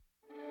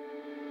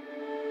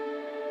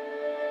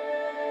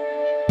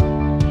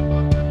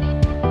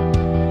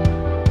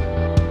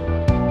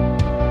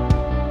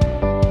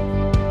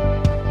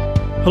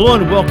Hello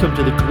and welcome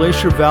to the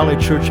Glacier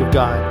Valley Church of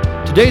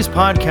God. Today's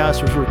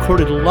podcast was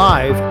recorded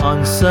live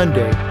on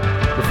Sunday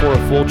before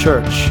a full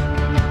church.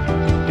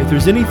 If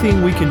there's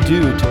anything we can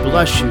do to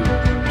bless you,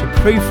 to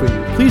pray for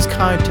you, please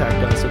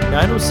contact us at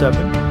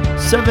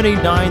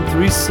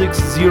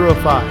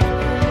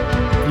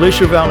 907-789-3605.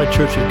 Glacier Valley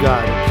Church of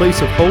God, a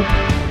place of hope,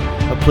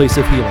 a place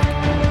of healing.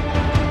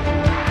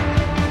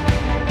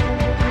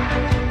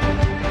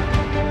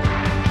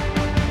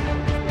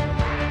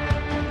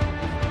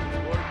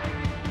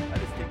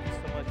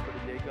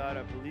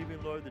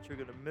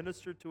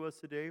 Minister to us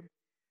today,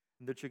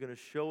 and that you're going to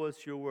show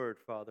us your word,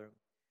 Father.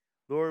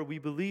 Lord, we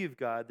believe,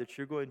 God, that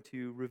you're going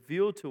to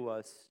reveal to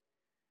us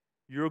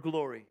your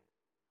glory.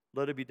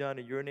 Let it be done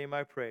in your name,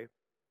 I pray.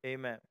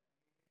 Amen.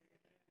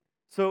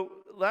 So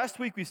last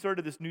week we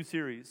started this new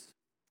series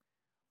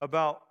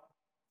about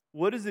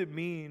what does it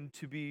mean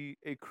to be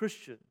a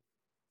Christian.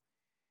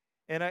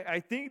 And I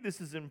think this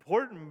is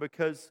important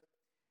because,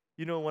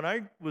 you know, when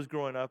I was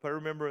growing up, I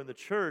remember in the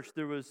church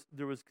there was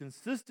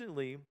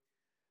consistently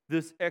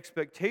this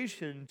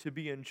expectation to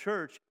be in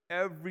church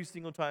every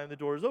single time the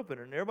door is open.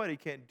 And everybody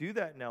can't do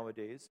that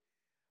nowadays.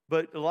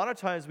 But a lot of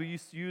times we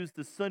used to use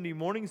the Sunday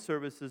morning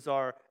service as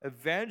our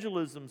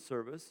evangelism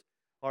service,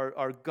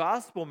 our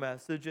gospel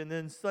message, and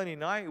then Sunday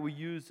night we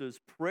use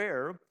as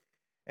prayer.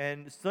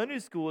 And Sunday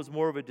school is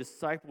more of a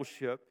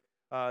discipleship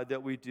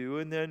that we do.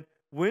 And then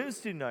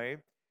Wednesday night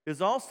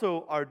is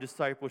also our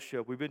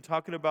discipleship. We've been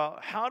talking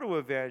about how to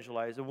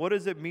evangelize and what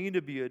does it mean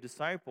to be a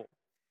disciple.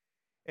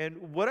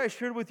 And what I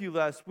shared with you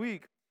last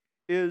week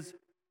is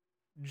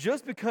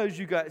just because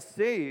you got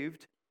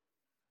saved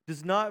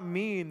does not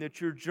mean that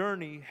your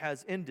journey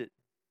has ended.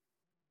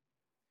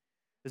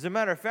 As a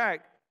matter of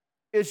fact,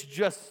 it's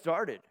just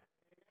started.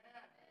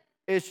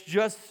 It's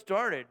just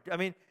started. I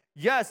mean,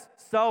 yes,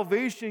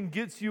 salvation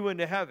gets you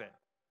into heaven,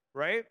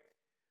 right?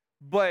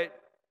 But,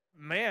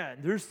 man,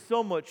 there's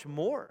so much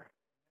more.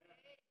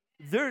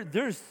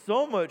 There's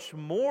so much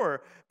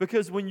more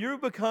because when you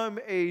become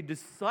a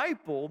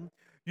disciple,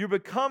 you're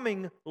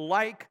becoming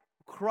like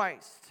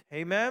Christ.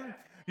 Amen?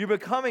 You're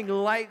becoming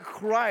like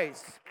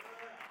Christ.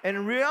 And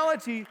in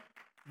reality,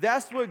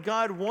 that's what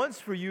God wants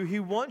for you. He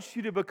wants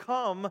you to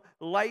become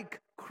like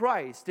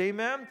Christ.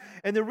 Amen?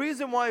 And the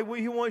reason why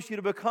He wants you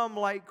to become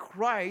like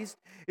Christ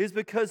is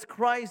because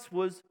Christ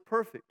was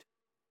perfect.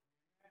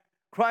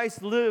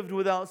 Christ lived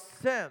without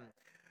sin.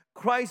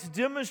 Christ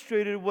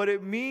demonstrated what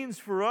it means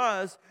for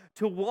us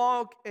to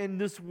walk in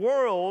this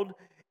world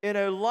in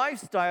a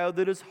lifestyle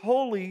that is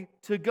holy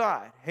to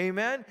God.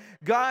 Amen?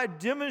 God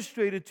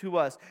demonstrated to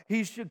us.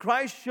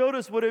 Christ showed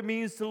us what it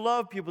means to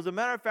love people. As a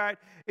matter of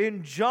fact,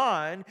 in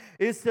John,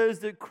 it says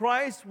that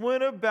Christ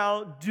went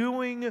about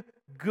doing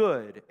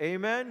good.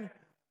 Amen?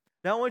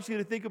 Now I want you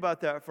to think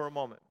about that for a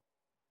moment.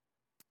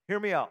 Hear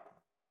me out.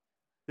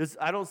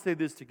 I don't say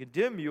this to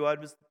condemn you, I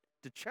just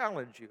to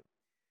challenge you.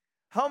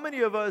 How many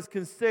of us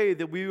can say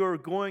that we are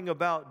going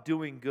about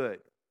doing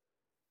good?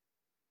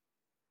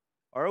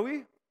 Are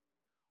we?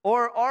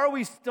 Or are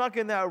we stuck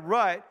in that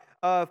rut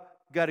of,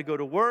 got to go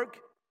to work,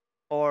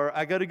 or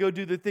I got to go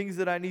do the things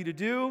that I need to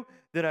do,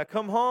 then I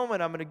come home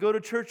and I'm going to go to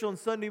church on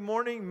Sunday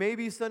morning,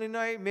 maybe Sunday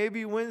night,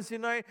 maybe Wednesday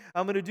night,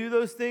 I'm going to do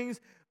those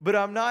things, but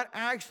I'm not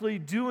actually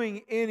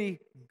doing any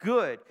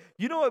good.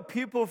 You know what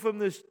people from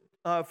this,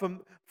 in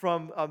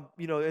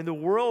the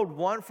world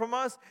want from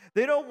us?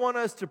 They don't want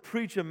us to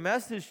preach a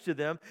message to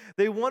them.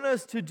 They want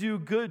us to do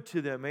good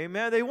to them.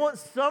 Amen? They want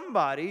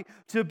somebody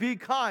to be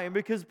kind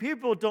because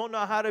people don't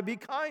know how to be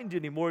kind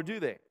anymore, do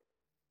they?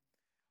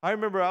 I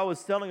remember I was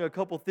selling a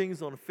couple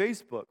things on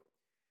Facebook,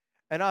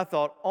 and I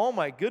thought, oh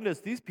my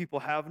goodness, these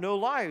people have no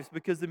lives,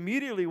 because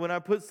immediately when I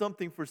put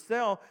something for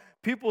sale,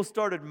 people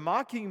started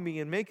mocking me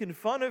and making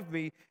fun of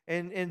me,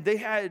 and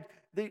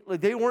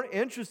they weren't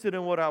interested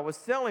in what I was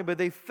selling, but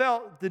they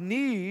felt the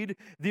need,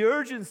 the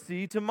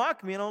urgency to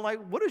mock me. And I'm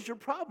like, what is your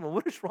problem?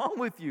 What is wrong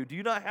with you? Do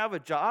you not have a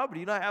job? Do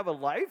you not have a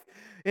life?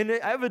 And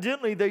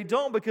evidently they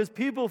don't, because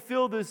people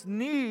feel this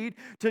need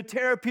to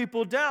tear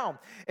people down.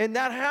 And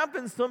that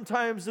happens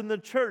sometimes in the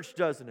church,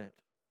 doesn't it?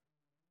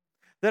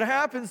 That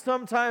happens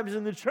sometimes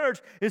in the church.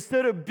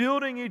 Instead of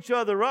building each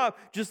other up,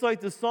 just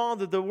like the song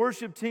that the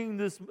worship team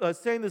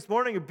sang this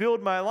morning,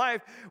 Build My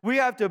Life, we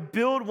have to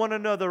build one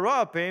another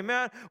up,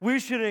 amen? We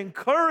should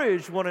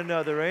encourage one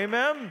another,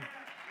 amen?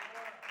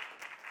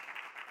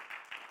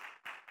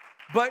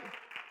 But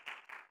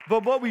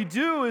what we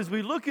do is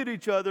we look at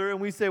each other and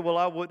we say, well,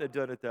 I wouldn't have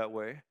done it that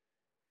way.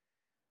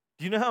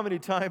 Do you know how many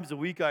times a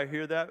week I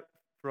hear that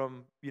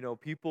from,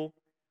 people?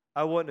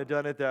 I wouldn't have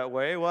done it that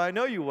way. Well, I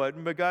know you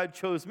wouldn't, but God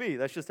chose me.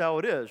 That's just how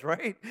it is,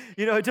 right?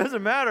 It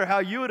doesn't matter how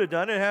you would have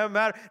done it. It doesn't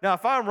matter. Now,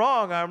 if I'm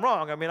wrong, I'm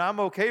wrong. I mean, I'm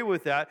okay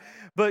with that.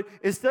 But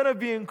instead of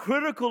being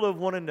critical of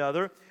one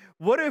another,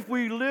 what if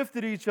we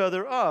lifted each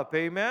other up,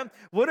 amen?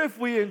 What if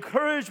we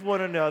encouraged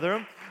one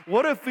another?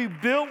 What if we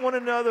built one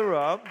another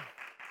up?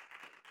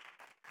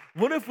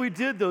 What if we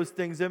did those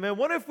things, amen?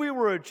 What if we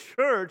were a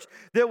church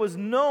that was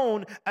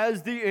known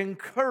as the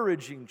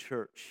encouraging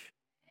church?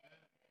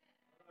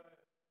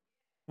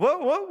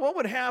 What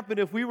would happen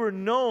if we were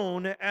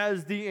known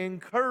as the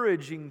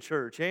encouraging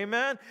church?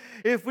 Amen?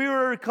 If we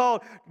were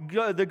called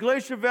the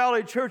Glacier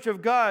Valley Church of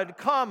God,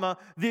 comma,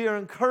 the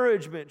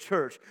encouragement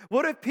church.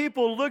 What if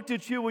people looked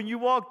at you when you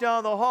walk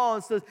down the hall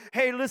and says,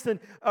 hey,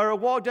 listen, or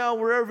walk down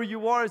wherever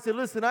you are and say,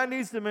 listen, I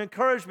need some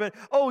encouragement.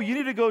 Oh, you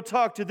need to go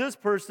talk to this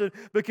person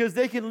because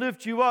they can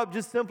lift you up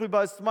just simply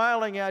by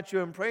smiling at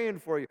you and praying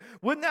for you.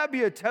 Wouldn't that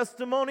be a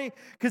testimony?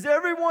 Because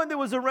everyone that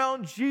was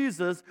around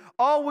Jesus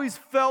always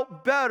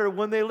felt better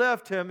when they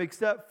left him,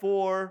 except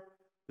for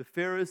the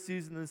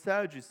Pharisees and the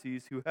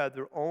Sadducees who had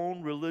their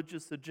own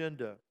religious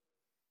agenda.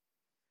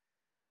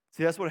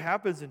 See, that's what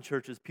happens in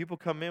churches. People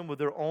come in with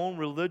their own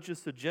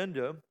religious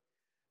agenda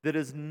that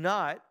is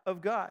not of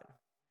God.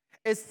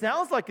 It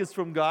sounds like it's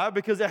from God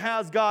because it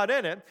has God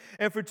in it.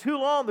 And for too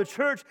long, the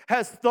church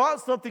has thought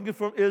something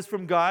is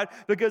from God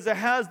because it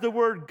has the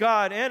word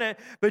God in it.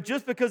 But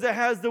just because it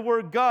has the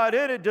word God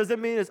in it doesn't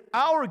mean it's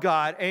our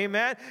God.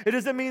 Amen? It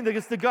doesn't mean that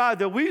it's the God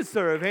that we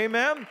serve.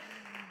 Amen?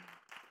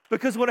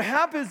 Because what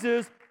happens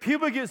is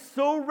people get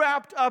so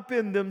wrapped up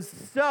in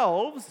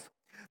themselves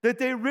that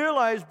they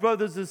realize,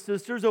 brothers and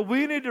sisters, that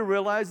we need to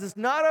realize it's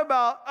not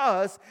about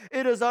us.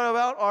 It is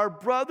about our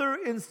brother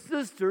and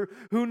sister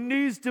who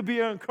needs to be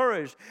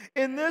encouraged.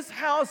 In this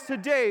house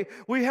today,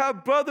 we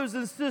have brothers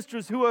and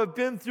sisters who have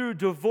been through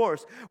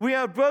divorce. We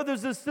have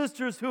brothers and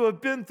sisters who have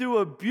been through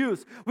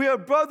abuse. We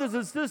have brothers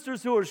and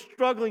sisters who are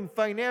struggling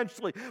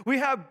financially. We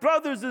have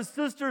brothers and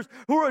sisters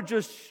who are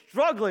just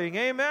struggling,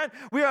 amen?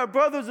 We have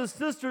brothers and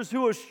sisters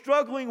who are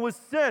struggling with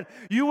sin.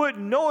 You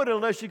wouldn't know it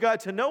unless you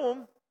got to know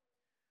them.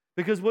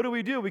 Because what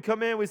do? We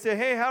come in, we say,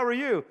 hey, how are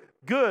you?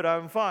 Good,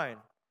 I'm fine.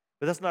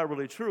 But that's not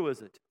really true,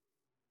 is it?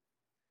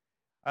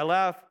 I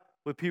laugh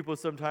with people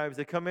sometimes.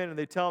 They come in and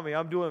they tell me,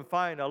 I'm doing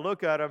fine. I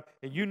look at them,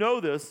 and you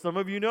know this. Some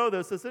of you know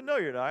this. I said, no,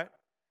 you're not.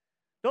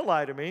 Don't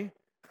lie to me.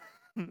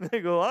 They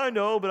go, I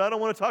know, but I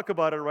don't want to talk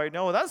about it right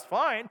now. Well, that's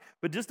fine,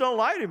 but just don't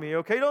lie to me,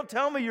 okay? Don't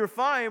tell me you're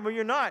fine when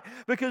you're not.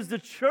 Because the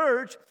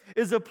church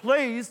is a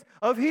place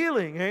of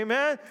healing,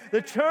 amen?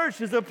 The church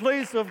is a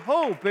place of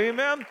hope,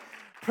 amen?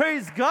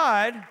 Praise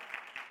God.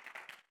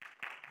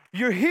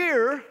 You're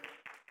here.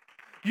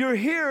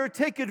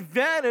 Take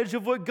advantage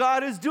of what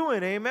God is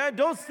doing. Amen.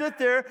 Don't sit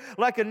there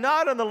like a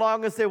knot on the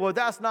log and say, well,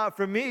 that's not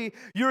for me.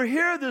 You're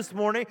here this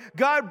morning.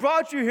 God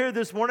brought you here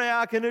this morning.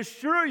 I can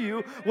assure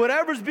you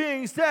whatever's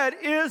being said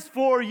is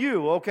for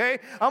you. Okay.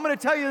 I'm going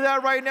to tell you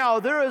that right now.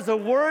 There is a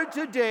word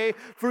today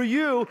for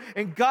you,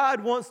 and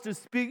God wants to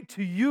speak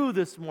to you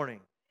this morning.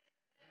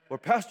 Well,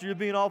 Pastor, you're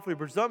being awfully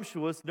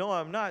presumptuous. No,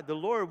 I'm not. The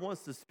Lord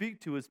wants to speak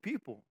to his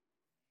people.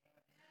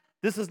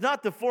 This is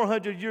not the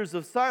 400 years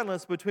of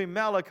silence between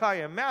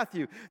Malachi and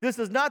Matthew. This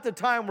is not the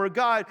time where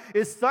God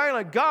is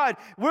silent. God,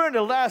 we're in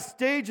the last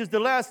stages, the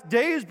last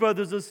days,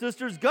 brothers and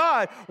sisters.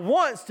 God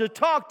wants to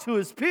talk to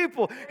his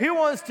people. He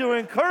wants to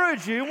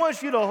encourage you. He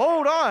wants you to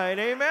hold on,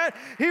 amen?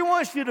 He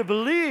wants you to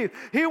believe.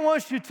 He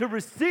wants you to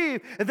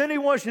receive, and then he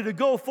wants you to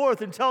go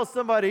forth and tell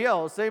somebody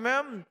else,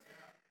 amen?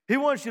 He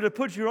wants you to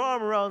put your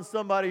arm around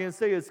somebody and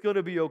say, it's going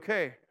to be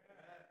okay.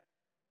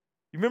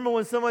 You remember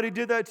when somebody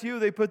did that to you?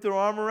 They put their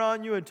arm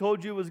around you and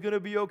told you it was going to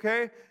be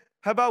okay?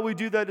 How about we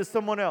do that to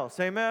someone else?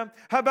 Amen?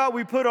 How about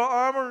we put our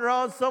arm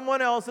around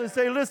someone else and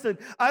say, listen,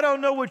 I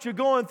don't know what you're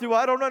going through.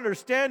 I don't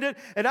understand it,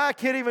 and I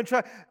can't even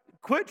try.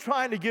 Quit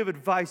trying to give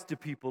advice to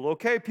people,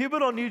 okay? People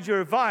don't need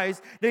your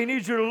advice. They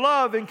need your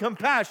love and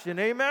compassion.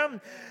 Amen?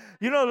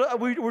 You know,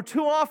 we're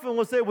too often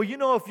we'll say, well, you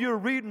know, if you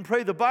read and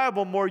pray the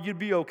Bible more, you'd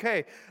be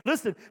okay.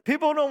 Listen,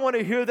 people don't want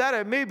to hear that.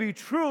 It may be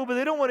true, but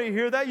they don't want to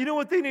hear that. You know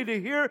what they need to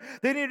hear?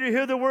 They need to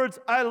hear the words,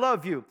 I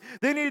love you.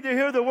 They need to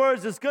hear the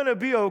words, it's going to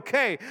be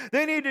okay.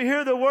 They need to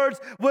hear the words,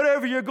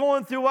 whatever you're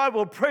going through, I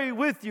will pray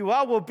with you.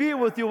 I will be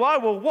with you. I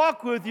will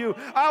walk with you.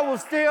 I will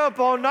stay up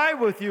all night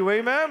with you.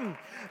 Amen?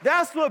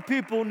 That's what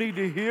people need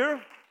to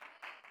hear.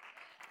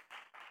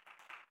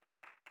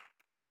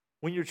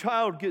 When your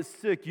child gets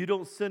sick, you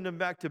don't send them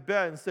back to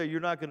bed and say you're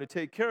not going to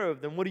take care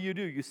of them. What do?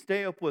 You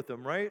stay up with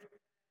them, right?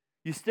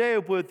 You stay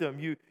up with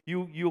them.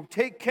 You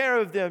take care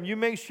of them. You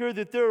make sure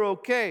that they're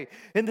okay.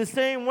 In the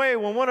same way,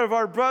 when one of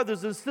our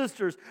brothers and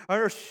sisters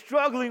are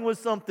struggling with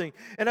something,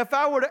 and if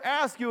I were to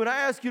ask you, and I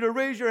ask you to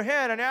raise your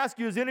hand and ask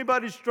you, is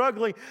anybody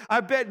struggling?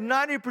 I bet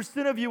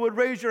 90% of you would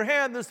raise your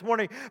hand this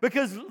morning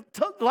because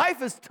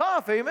life is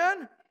tough,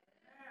 amen?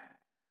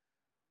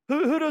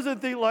 Who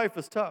doesn't think life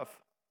is tough?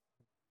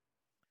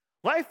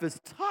 Life is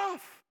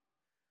tough.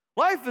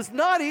 Life is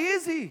not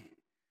easy.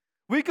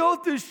 We go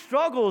through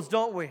struggles,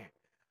 don't we?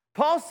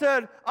 Paul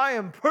said, I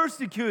am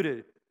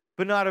persecuted,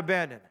 but not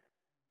abandoned.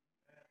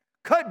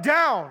 Cut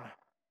down,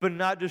 but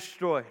not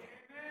destroyed.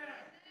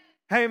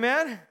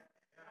 Amen?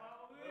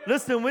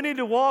 Listen, we need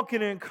to walk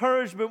in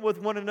encouragement with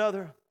one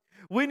another.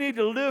 We need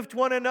to lift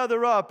one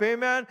another up.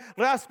 Amen?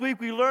 Last week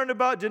we learned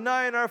about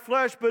denying our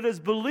flesh, but as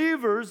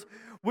believers,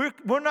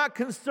 we're not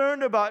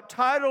concerned about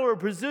title or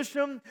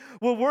position.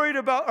 We're worried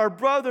about our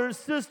brother and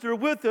sister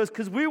with us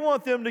because we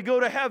want them to go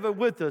to heaven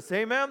with us.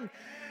 Amen?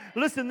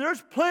 Listen,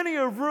 there's plenty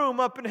of room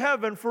up in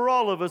heaven for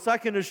all of us, I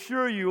can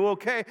assure you,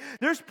 okay?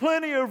 There's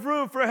plenty of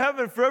room for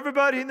heaven for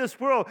everybody in this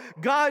world.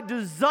 God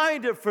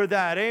designed it for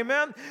that,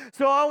 amen?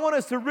 So I want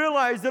us to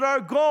realize that our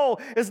goal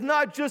is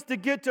not just to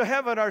get to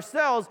heaven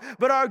ourselves,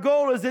 but our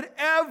goal is that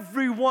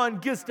everyone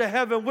gets to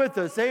heaven with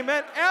us,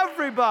 amen?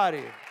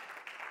 Everybody.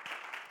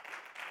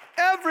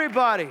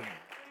 Everybody.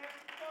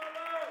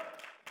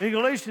 In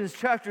Galatians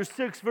chapter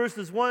 6,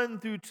 verses 1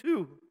 through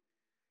 2,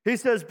 he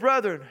says,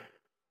 brethren,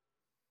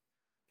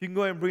 you can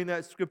go ahead and bring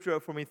that scripture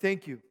up for me.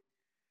 Thank you.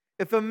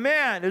 If a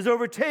man is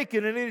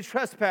overtaken in any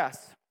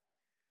trespass,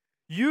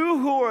 you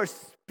who are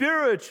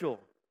spiritual,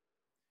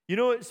 you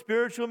know what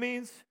spiritual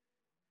means?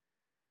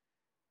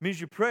 It means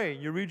you pray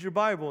and you read your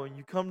Bible and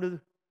you come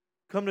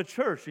to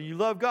church and you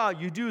love God.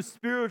 You do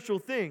spiritual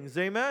things.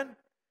 Amen?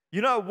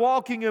 You're not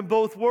walking in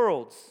both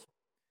worlds.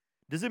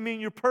 Doesn't mean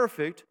you're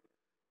perfect.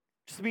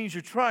 It just means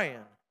you're trying.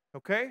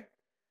 Okay?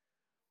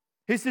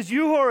 He says,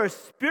 you who are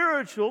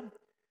spiritual.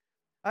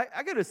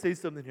 I got to say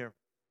something here.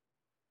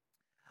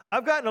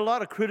 I've gotten a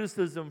lot of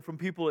criticism from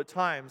people at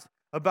times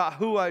about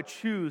who I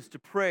choose to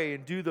pray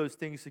and do those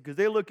things because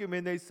they look at me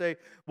and they say,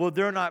 well,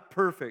 they're not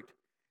perfect.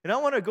 And I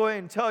want to go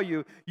ahead and tell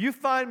you, you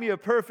find me a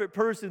perfect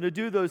person to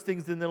do those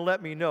things and then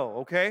let me know,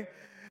 okay?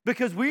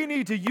 Because we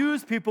need to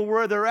use people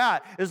where they're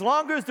at. As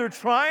long as they're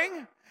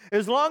trying,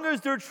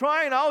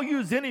 I'll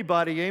use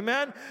anybody,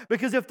 amen?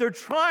 Because if they're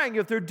trying,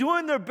 if they're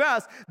doing their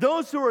best,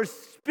 those who are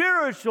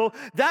spiritual,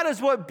 that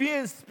is what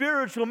being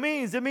spiritual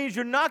means. It means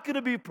you're not going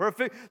to be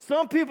perfect.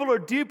 Some people are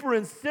deeper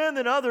in sin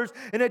than others,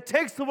 and it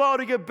takes a while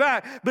to get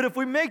back. But if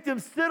we make them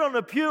sit on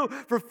a pew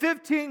for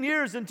 15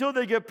 years until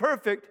they get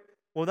perfect,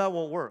 well, that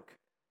won't work.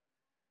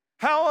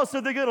 How else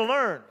are they going to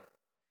learn?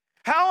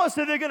 How else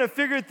are they going to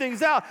figure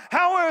things out?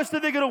 How else are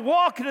they going to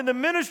walk in the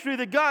ministry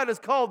that God has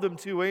called them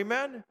to,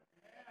 amen?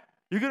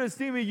 You're going to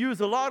see me use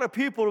a lot of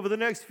people over the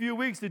next few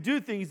weeks to do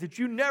things that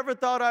you never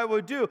thought I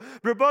would do.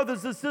 But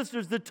brothers and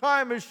sisters, the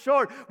time is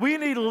short. We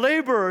need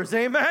laborers,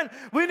 amen?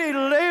 We need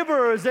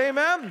laborers,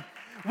 amen?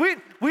 We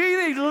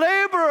need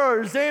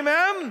laborers,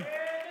 amen?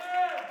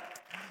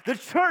 The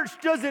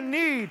church doesn't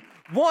need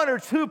 1 or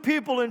 2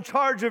 people in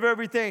charge of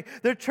everything.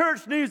 The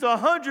church needs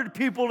 100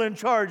 people in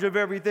charge of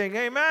everything,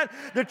 amen?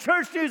 The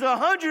church needs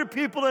 100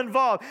 people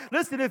involved.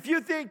 Listen, if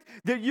you think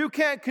that you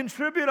can't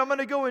contribute, I'm going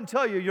to go and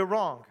tell you, you're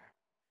wrong.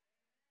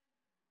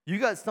 You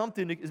got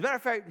something to, as a matter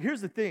of fact, here's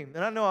the thing,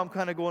 and I know I'm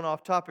kind of going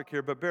off topic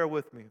here, but bear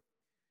with me.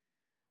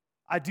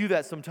 I do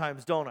that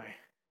sometimes, don't I?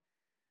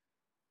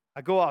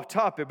 I go off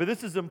topic, but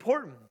this is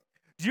important.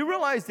 Do you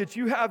realize that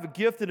you have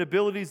gifts and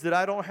abilities that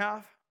I don't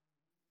have?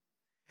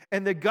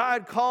 And that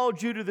God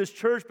called you to this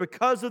church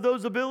because of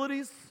those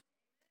abilities?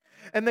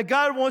 And that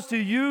God wants to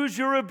use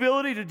your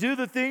ability to do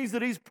the things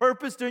that He's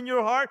purposed in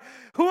your heart?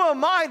 Who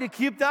am I to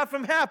keep that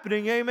from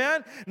happening,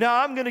 amen?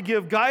 Now, I'm going to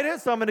give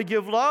guidance, I'm going to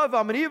give love,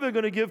 I'm even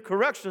going to give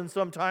correction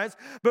sometimes.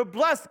 But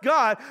bless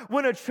God,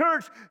 when a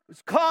church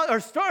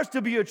starts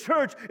to be a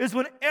church is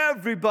when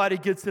everybody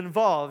gets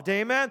involved,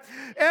 amen?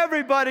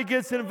 Everybody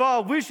gets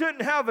involved. We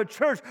shouldn't have a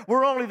church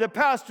where only the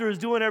pastor is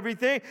doing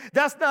everything.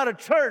 That's not a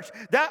church.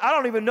 I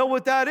don't even know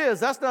what that is.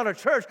 That's not a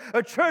church.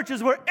 A church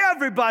is where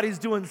everybody's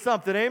doing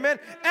something, amen?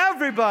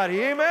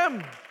 Everybody,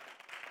 amen.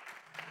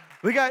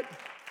 We got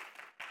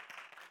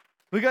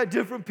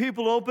different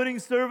people opening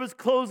service,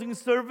 closing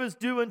service,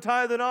 doing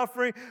tithe and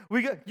offering.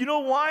 You know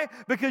why?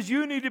 Because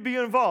you need to be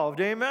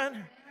involved,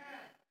 amen.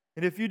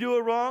 And if you do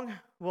it wrong,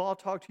 well, I'll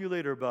talk to you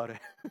later about it.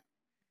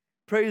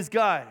 Praise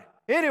God.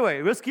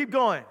 Anyway, let's keep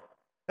going.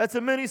 That's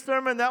a mini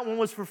sermon. That one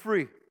was for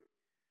free.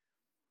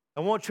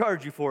 I won't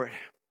charge you for it.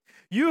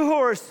 You who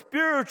are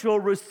spiritual,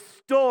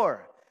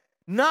 restore,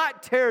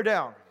 not tear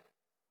down.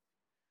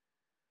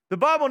 The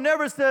Bible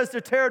never says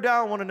to tear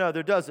down one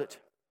another, does it?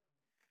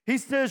 He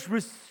says,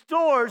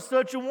 restore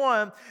such a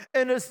one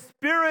in a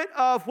spirit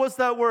of, what's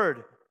that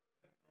word?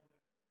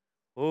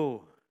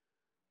 Oh.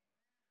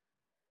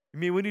 You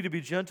mean we need to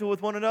be gentle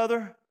with one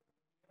another?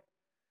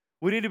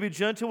 We need to be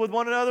gentle with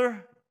one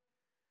another?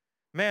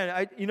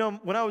 Man,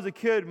 when I was a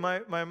kid,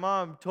 my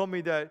mom told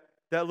me that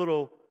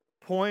little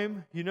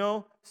poem,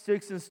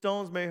 sticks and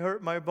stones may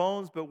hurt my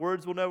bones, but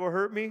words will never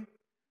hurt me.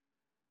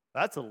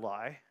 That's a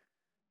lie.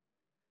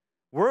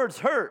 Words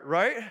hurt,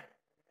 right?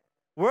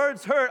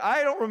 Words hurt.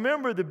 I don't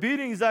remember the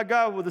beatings I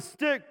got with a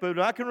stick, but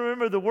I can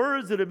remember the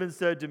words that have been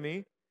said to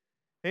me.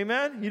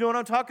 Amen? You know what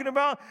I'm talking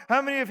about?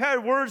 How many have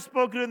had words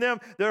spoken to them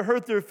that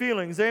hurt their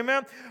feelings?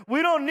 Amen?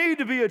 We don't need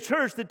to be a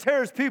church that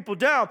tears people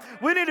down.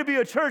 We need to be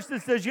a church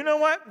that says, you know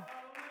what?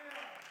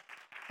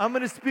 I'm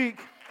going to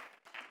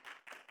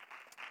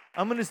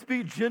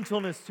speak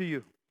gentleness to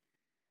you.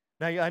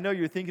 Now, I know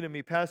you're thinking of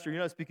me, Pastor,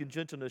 you're not speaking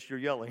gentleness, you're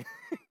yelling.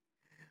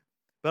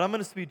 But I'm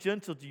going to speak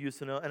gentle to you,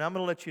 and I'm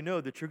going to let you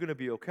know that you're going to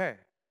be okay.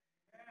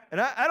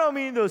 And I don't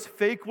mean those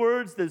fake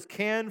words, those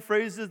canned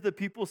phrases that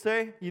people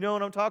say. You know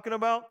what I'm talking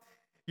about?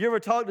 You ever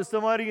talk to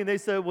somebody and they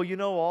say,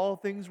 well, all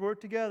things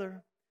work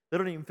together. They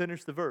don't even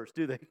finish the verse,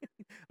 do they?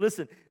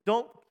 Listen,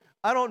 don't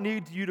I don't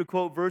need you to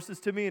quote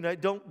verses to me, and I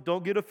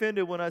don't get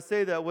offended when I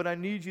say that. What I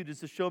need you is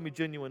to show me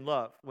genuine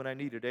love when I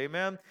need it,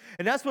 amen?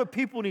 And that's what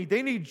people need.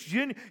 They need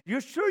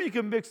You're sure you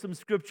can mix some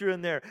scripture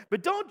in there,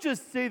 but don't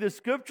just say the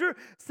scripture.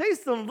 Say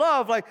some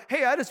love, like,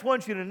 hey, I just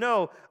want you to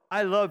know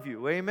I love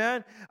you,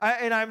 amen?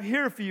 And I'm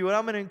here for you, and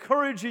I'm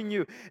encouraging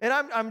you. And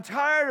I'm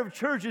tired of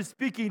churches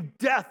speaking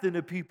death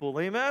into people,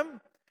 amen?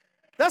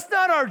 That's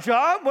not our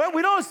job.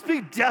 We don't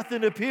speak death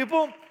into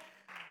people.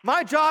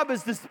 My job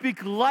is to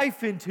speak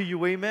life into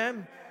you,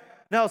 amen?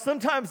 Now,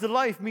 sometimes the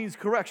life means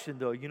correction,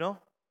 though, you know?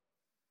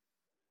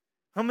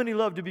 How many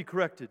love to be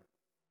corrected?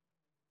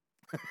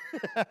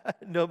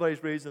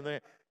 Nobody's raising their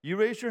hand. You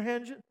raise your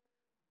hand?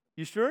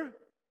 You sure?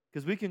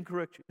 Because we can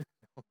correct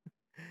you.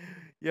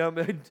 Yeah,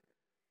 man.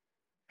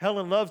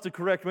 Helen loves to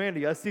correct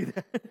Randy. I see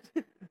that.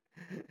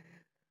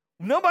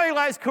 Nobody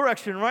likes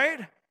correction,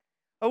 right?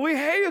 We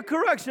hate a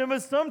correction,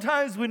 but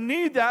sometimes we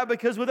need that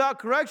because without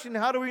correction,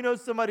 how do we know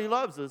somebody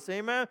loves us?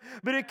 Amen?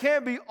 But it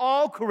can't be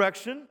all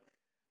correction.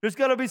 There's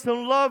got to be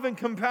some love and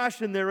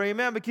compassion there,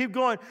 amen? But keep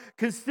going.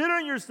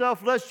 Considering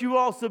yourself, lest you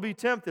also be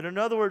tempted. In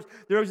other words,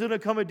 there's going to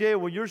come a day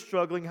when you're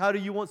struggling. How do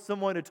you want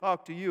someone to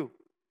talk to you?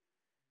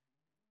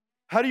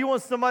 How do you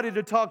want somebody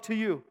to talk to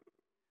you?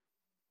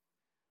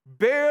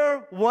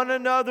 Bear one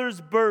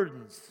another's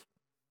burdens.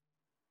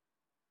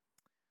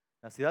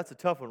 Now, see, that's a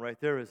tough one right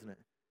there, isn't it?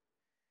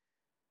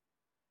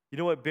 You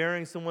know what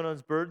bearing someone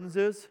else's burdens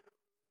is?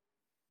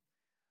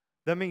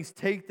 That means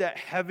take that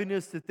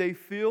heaviness that they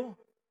feel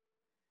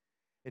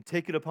and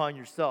take it upon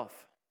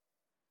yourself.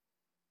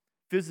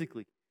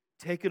 Physically,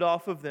 take it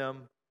off of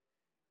them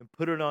and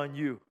put it on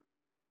you.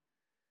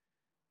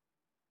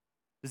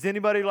 Does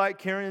anybody like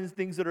carrying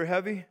things that are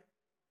heavy?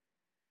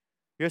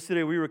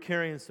 Yesterday we were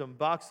carrying some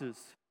boxes.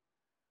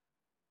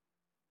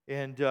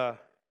 And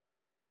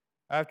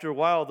after a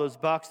while, those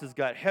boxes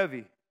got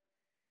heavy.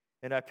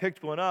 And I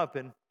picked one up,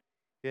 and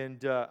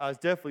I was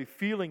definitely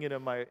feeling it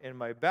in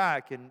my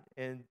back, and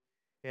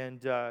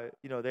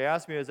you know, they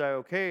asked me, "Is I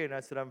okay?" And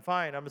I said, "I'm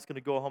fine. I'm just going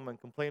to go home and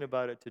complain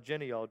about it to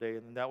Jenny all day,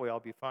 and that way I'll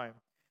be fine."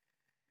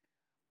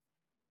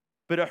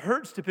 But it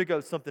hurts to pick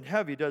up something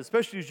heavy, does,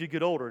 especially as you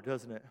get older,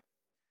 doesn't it?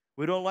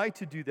 We don't like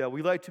to do that.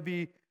 We like to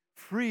be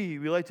free.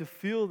 We like to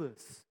feel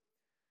this.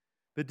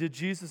 But did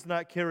Jesus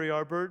not carry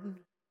our burden?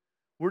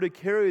 We're to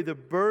carry the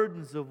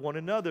burdens of one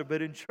another.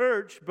 But in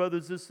church,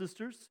 brothers and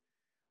sisters,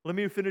 let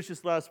me finish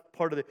this last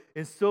part of it.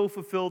 And so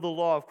fulfill the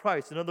law of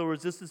Christ. In other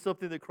words, this is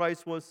something that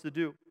Christ wants to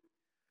do.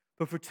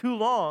 But for too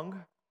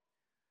long,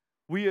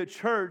 we at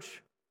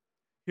church,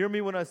 hear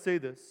me when I say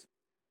this.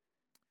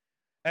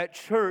 At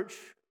church,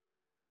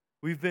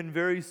 we've been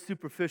very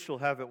superficial,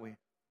 haven't we?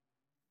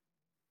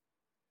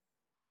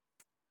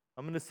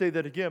 I'm going to say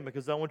that again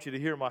because I want you to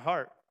hear my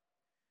heart.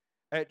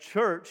 At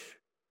church,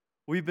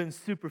 we've been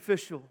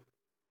superficial.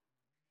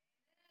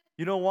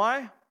 You know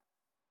why?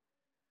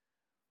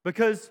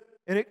 Because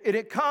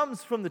it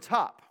comes from the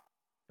top,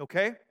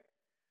 okay?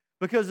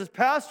 Because as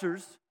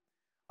pastors,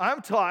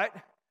 I'm taught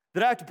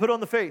that I have to put on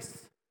the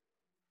face,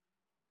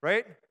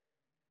 right?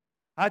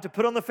 I have to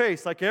put on the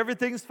face like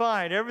everything's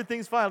fine,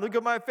 look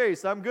at my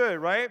face, I'm good,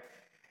 right?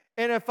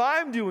 And if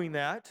I'm doing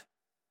that,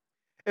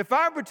 if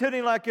I'm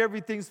pretending like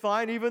everything's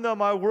fine, even though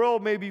my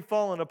world may be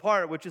falling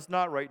apart, which it's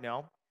not right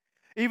now,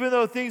 even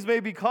though things may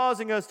be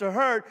causing us to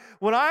hurt,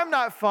 when I'm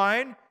not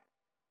fine,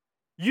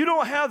 you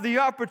don't have the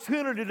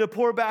opportunity to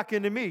pour back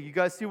into me. You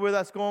guys see where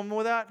that's going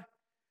with that?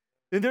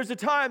 And there's a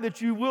time that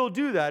you will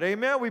do that,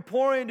 amen? We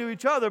pour into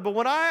each other, but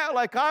when I act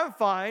like I'm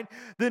fine,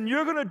 then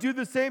you're going to do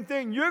the same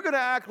thing. You're going to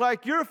act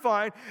like you're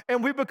fine,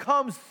 and we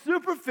become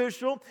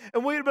superficial,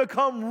 and we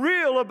become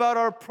real about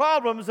our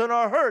problems and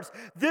our hurts.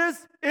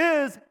 This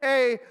is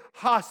a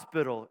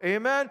hospital,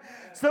 amen?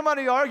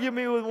 Somebody argued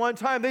me with one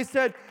time. They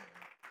said,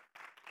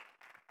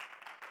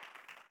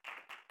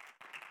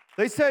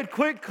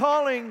 quit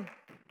calling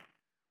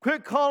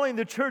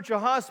the church a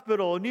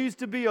hospital. It needs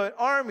to be an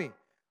army.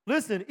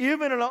 Listen,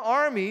 even in an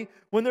army,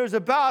 when there's a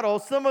battle,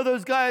 some of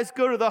those guys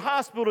go to the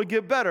hospital to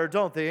get better,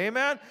 don't they?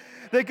 Amen?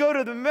 They go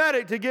to the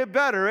medic to get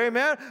better.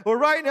 Amen? Well,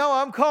 right now,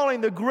 I'm calling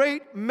the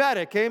great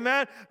medic.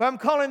 Amen? I'm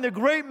calling the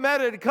great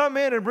medic to come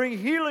in and bring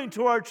healing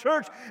to our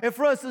church and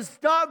for us to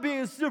stop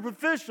being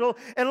superficial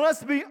and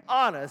let's be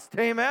honest.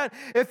 Amen?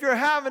 If you're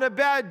having a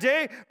bad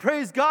day,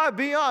 praise God,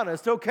 be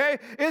honest, okay?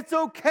 It's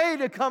okay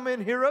to come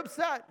in here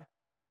upset.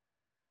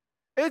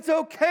 It's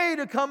okay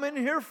to come in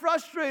here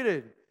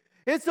frustrated.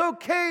 It's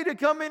okay to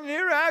come in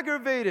here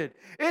aggravated.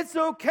 It's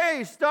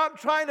okay. Stop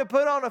trying to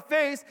put on a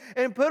face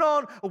and put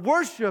on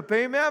worship,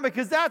 amen,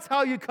 because that's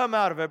how you come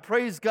out of it.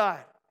 Praise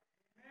God.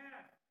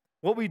 Amen.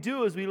 What we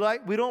do is we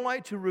don't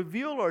like to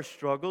reveal our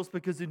struggles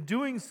because in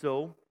doing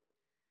so,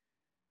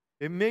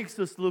 it makes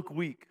us look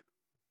weak.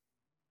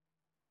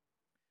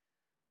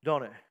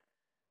 Don't it?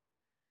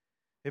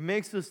 It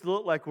makes us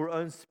look like we're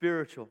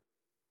unspiritual,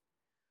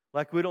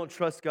 like we don't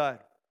trust God.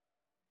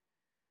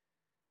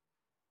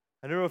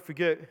 I never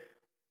forget,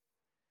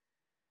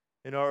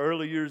 in our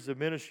early years of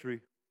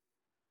ministry,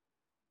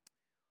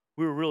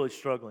 we were really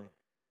struggling.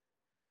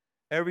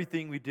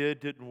 Everything we did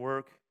didn't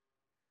work.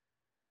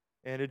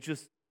 And it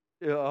just,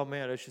 oh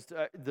man, it's just,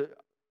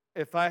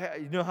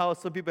 you know how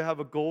some people have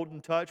a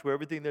golden touch where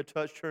everything they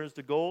touch turns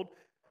to gold?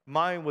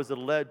 Mine was a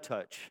lead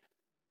touch.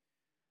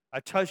 I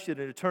touched it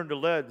and it turned to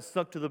lead and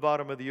sunk to the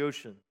bottom of the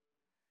ocean.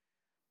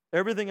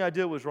 Everything I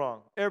did was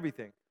wrong,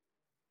 everything.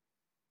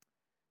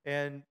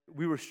 And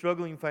we were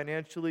struggling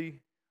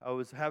financially. I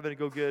was having to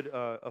go get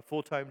a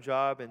full-time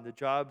job, and the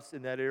jobs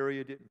in that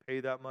area didn't pay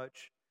that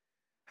much.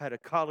 I had a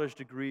college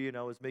degree, and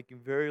I was making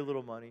very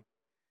little money.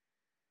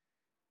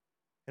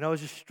 And I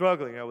was just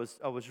struggling. I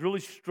was really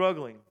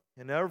struggling.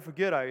 And I'll never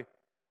forget, I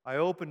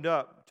opened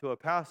up to a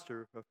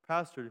pastor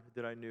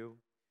that I knew,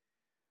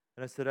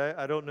 and I said,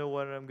 I don't know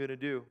what I'm going to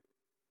do.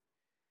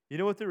 You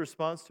know what the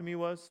response to me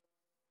was?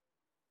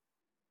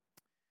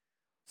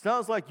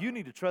 Sounds like you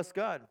need to trust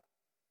God.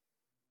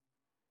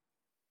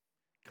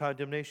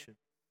 Condemnation.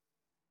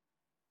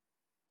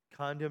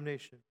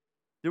 Condemnation.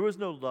 There was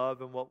no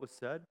love in what was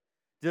said.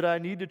 Did I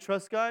need to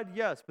trust God?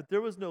 Yes, but there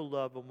was no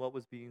love in what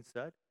was being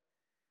said.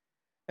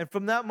 And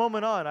from that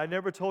moment on, I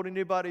never told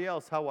anybody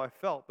else how I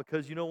felt,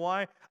 because you know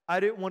why? I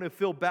didn't want to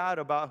feel bad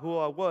about who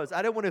I was.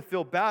 I didn't want to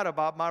feel bad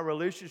about my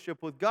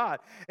relationship with God.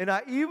 And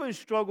I even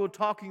struggled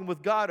talking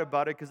with God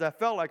about it because I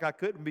felt like I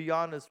couldn't be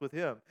honest with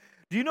Him.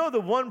 Do you know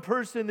the one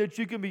person that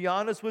you can be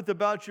honest with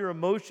about your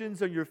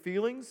emotions and your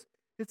feelings?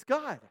 It's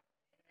God.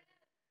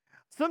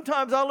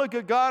 Sometimes I look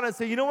at God and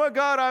say, you know what,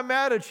 God, I'm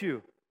mad at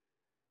you.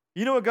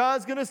 You know what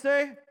God's going to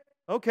say?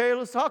 Okay,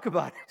 let's talk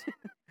about it.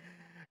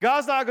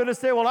 God's not going to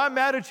say, well, I'm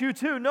mad at you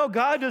too. No,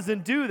 God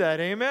doesn't do that,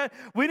 amen?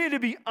 We need to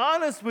be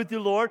honest with the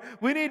Lord.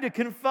 We need to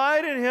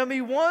confide in Him.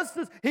 He wants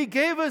us. He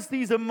gave us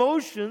these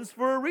emotions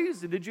for a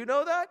reason. Did you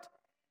know that?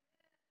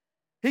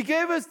 He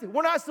gave us,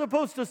 we're not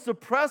supposed to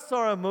suppress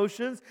our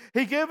emotions.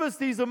 He gave us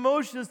these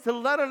emotions to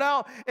let it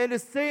out and to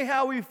say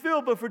how we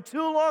feel. But for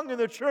too long in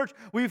the church,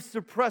 we've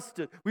suppressed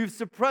it. We've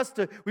suppressed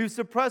it. We've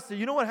suppressed it.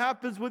 You know what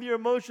happens with your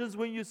emotions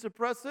when you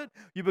suppress it?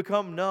 You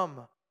become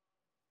numb.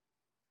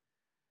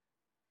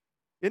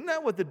 Isn't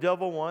that what the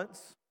devil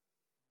wants?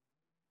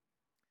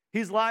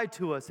 He's lied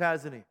to us,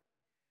 hasn't he?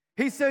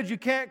 He said you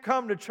can't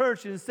come to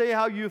church and say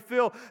how you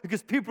feel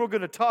because people are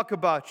going to talk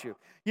about you.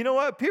 You know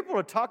what? People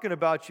are talking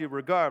about you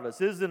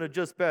regardless. Isn't it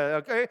just bad?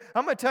 Okay?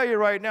 I'm going to tell you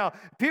right now.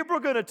 People are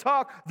going to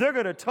talk. They're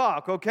going to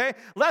talk, okay?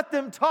 Let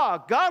them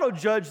talk. God will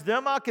judge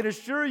them. I can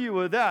assure you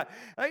of that.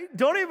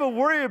 Don't even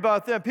worry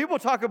about them. People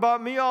talk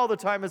about me all the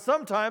time, and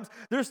sometimes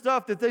there's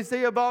stuff that they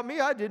say about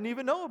me I didn't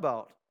even know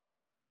about.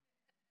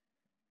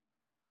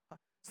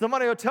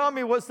 Somebody will tell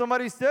me what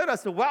somebody said. I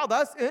said, wow,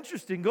 that's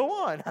interesting. Go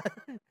on.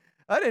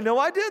 I didn't know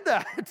I did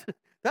that.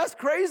 That's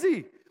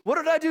crazy. What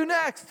did I do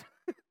next?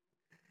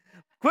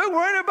 Quit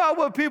worrying about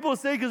what people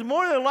say, because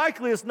more than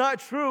likely it's not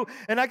true.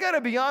 And I got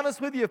to be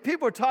honest with you. If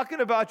people are talking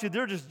about you,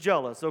 they're just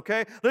jealous,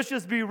 okay? Let's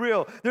just be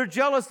real. They're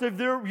jealous of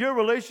your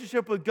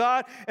relationship with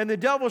God, and the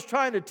devil's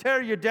trying to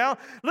tear you down.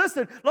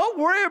 Listen, don't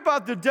worry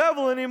about the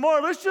devil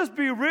anymore. Let's just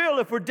be real.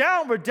 If we're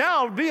down, we're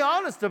down. Be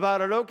honest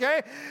about it,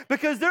 okay?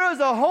 Because there is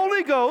a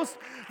Holy Ghost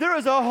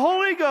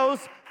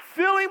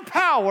filling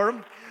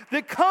power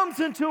that comes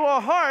into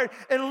our heart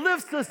and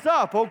lifts us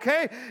up,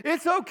 okay?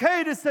 It's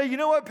okay to say, you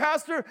know what,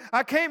 Pastor?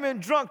 I came in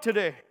drunk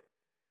today.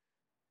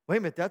 Wait a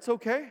minute, that's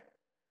okay?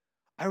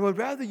 I would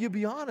rather you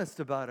be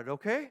honest about it,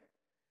 okay?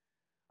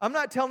 I'm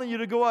not telling you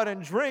to go out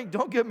and drink,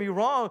 don't get me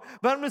wrong,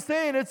 but I'm just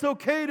saying it's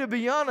okay to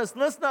be honest.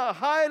 Let's not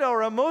hide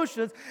our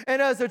emotions,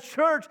 and as a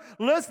church,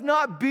 let's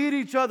not beat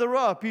each other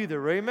up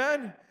either,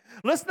 amen?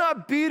 Let's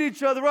not beat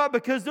each other up,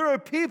 because there are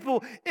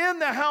people in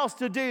the house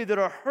today that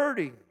are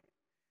hurting.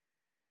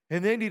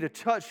 And they need a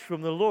touch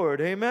from the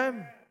Lord.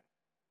 Amen?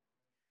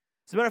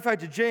 As a matter of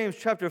fact, in James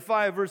chapter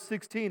 5, verse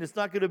 16, it's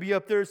not going to be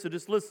up there, so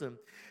just listen.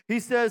 He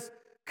says,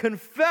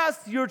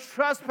 confess your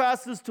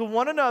trespasses to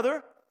one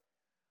another.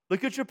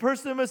 Look at your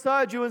person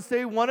beside you and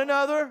say, one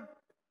another.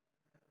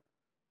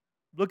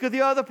 Look at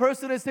the other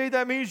person and say,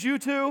 that means you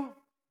too.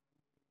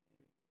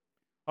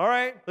 All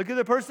right. Look at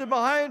the person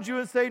behind you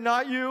and say,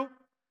 not you.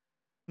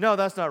 No,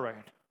 that's not right.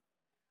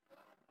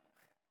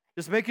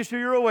 Just making sure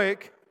you're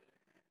awake.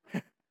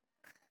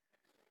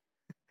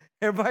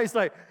 Everybody's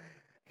like,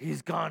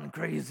 he's gone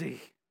crazy.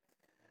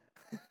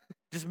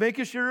 Just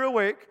making sure you're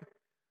awake.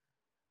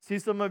 See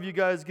some of you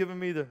guys giving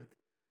me the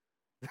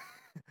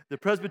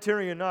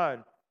Presbyterian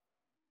nod.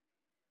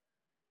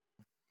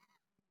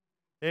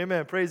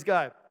 Amen. Praise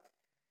God.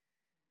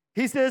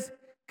 He says,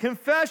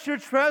 confess your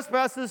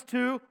trespasses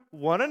to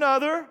one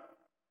another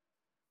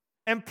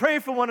and pray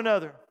for one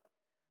another.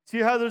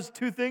 See how there's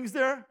two things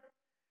there?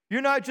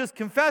 You're not just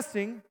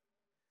confessing,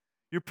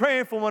 you're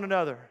praying for one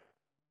another.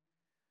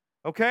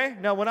 Okay?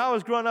 Now, when I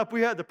was growing up,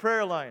 we had the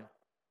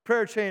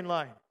prayer chain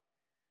line.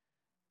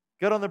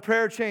 Got on the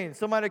prayer chain.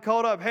 Somebody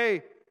called up,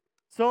 hey,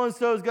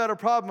 so-and-so's got a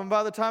problem. And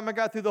by the time I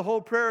got through the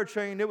whole prayer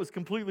chain, it was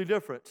completely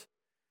different.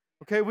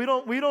 Okay? We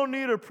don't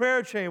need a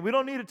prayer chain. We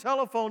don't need a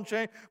telephone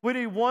chain. We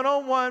need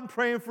one-on-one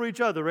praying for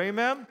each other.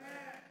 Amen?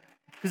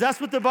 Because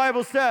that's what the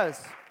Bible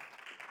says.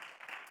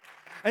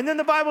 And then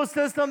the Bible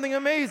says something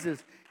amazing.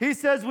 He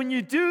says, when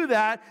you do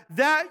that,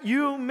 that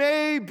you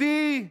may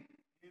be.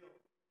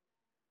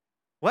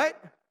 What?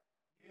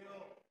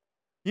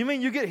 You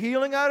mean you get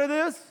healing out of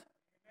this?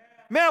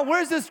 Man,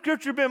 where's this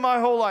scripture been my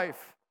whole life?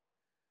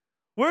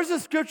 Where's the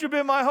scripture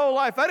been my whole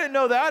life? I didn't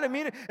know that. I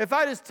mean, if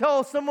I just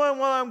tell someone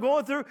what I'm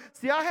going through,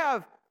 see, I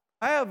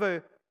have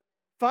a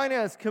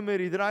finance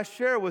committee that I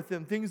share with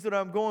them things that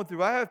I'm going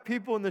through. I have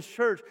people in this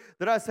church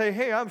that I say,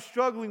 hey, I'm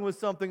struggling with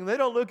something. And they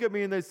don't look at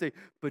me and they say,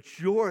 but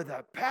you're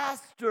the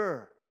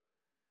pastor.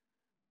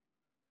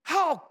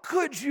 How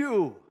could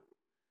you?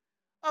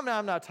 I'm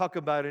not talking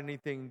about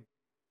anything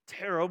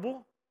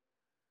terrible.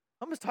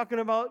 I'm just talking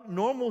about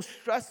normal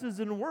stresses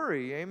and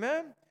worry,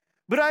 amen?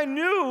 But I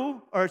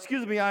know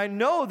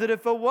that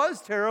if it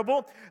was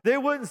terrible, they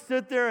wouldn't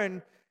sit there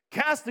and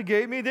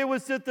castigate me. They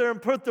would sit there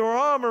and put their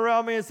arm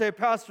around me and say,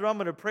 Pastor, I'm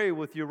going to pray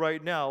with you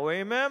right now,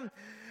 amen?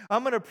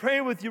 I'm going to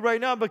pray with you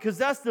right now because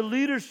that's the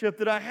leadership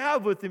that I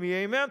have with me,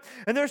 amen?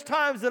 And there's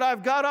times that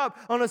I've got up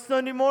on a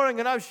Sunday morning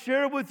and I've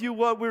shared with you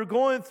what we're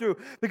going through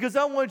because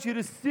I want you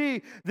to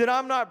see that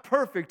I'm not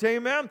perfect,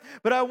 amen?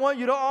 But I want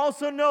you to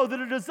also know that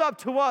it is up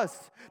to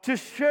us to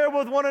share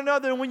with one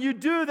another. And when you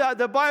do that,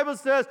 the Bible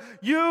says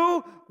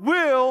you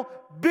will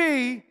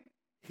be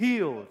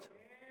healed.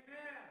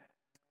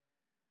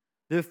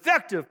 The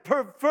effective,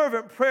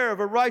 fervent prayer of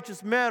a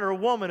righteous man or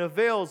woman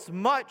avails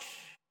much.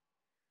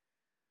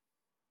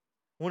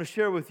 I want to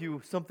share with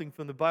you something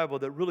from the Bible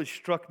that really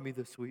struck me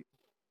this week.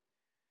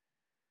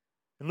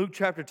 In Luke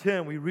chapter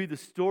 10, we read the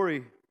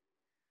story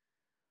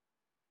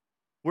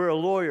where a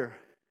lawyer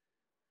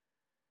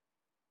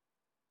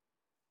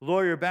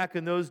back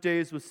in those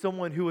days was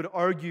someone who would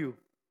argue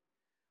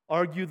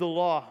the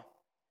law,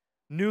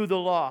 knew the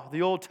law,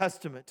 the Old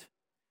Testament.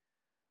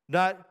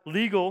 Not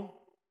legal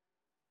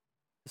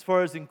as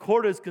far as in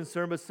court is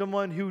concerned, but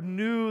someone who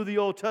knew the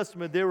Old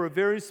Testament. They were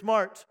very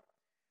smart.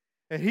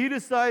 And he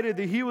decided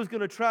that he was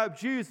going to trap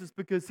Jesus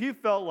because he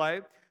felt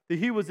like that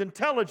he was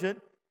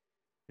intelligent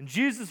and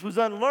Jesus was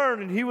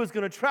unlearned and he was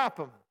going to trap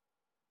him.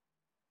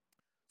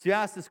 So he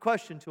asked this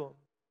question to him.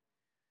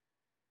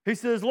 He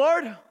says,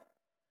 Lord,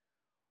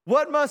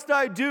 what must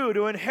I do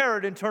to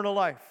inherit eternal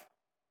life?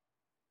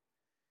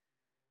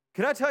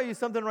 Can I tell you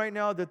something right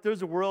now, that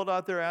there's a world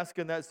out there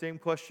asking that same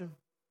question?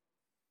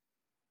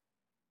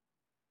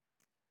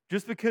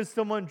 Just because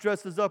someone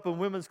dresses up in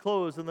women's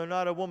clothes and they're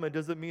not a woman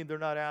doesn't mean they're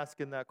not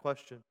asking that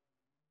question.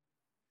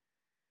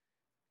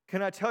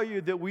 Can I tell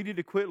you that we need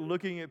to quit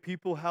looking at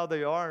people how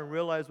they are and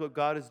realize what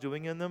God is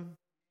doing in them?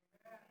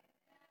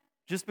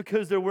 Just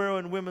because they're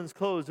wearing women's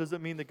clothes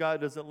doesn't mean that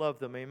God doesn't love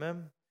them,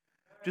 amen?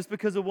 Just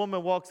because a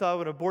woman walks out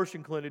of an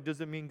abortion clinic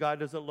doesn't mean God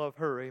doesn't love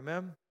her,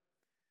 amen?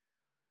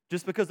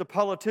 Just because a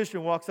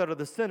politician walks out of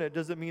the Senate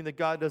doesn't mean that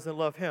God doesn't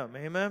love him,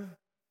 amen?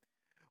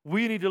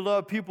 We need to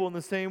love people in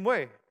the same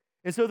way.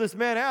 And so this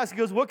man asks, he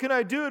goes, what can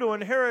I do to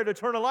inherit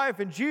eternal life?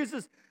 And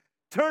Jesus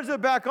turns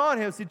it back on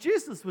him. See,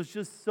 Jesus was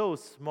just so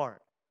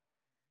smart.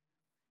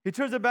 He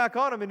turns it back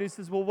on him and he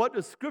says, well, what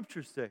does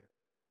Scripture say?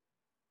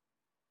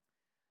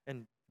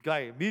 And the guy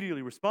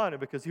immediately responded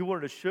because he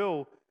wanted to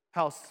show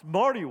how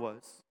smart he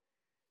was.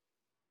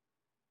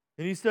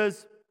 And he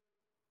says,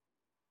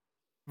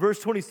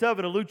 verse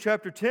 27 of Luke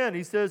chapter 10,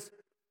 he says,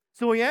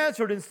 so he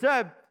answered and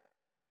said,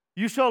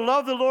 you shall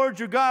love the Lord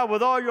your God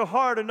with all your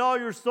heart and all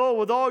your soul,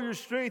 with all your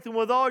strength and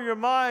with all your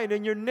mind,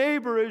 and your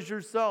neighbor as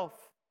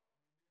yourself.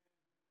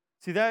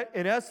 See, that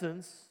in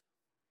essence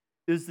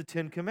is the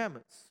Ten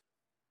Commandments.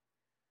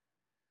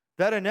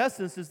 That in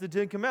essence is the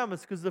Ten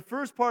Commandments, because the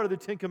first part of the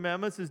Ten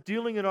Commandments is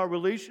dealing in our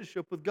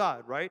relationship with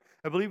God, right?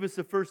 I believe it's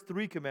the first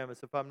 3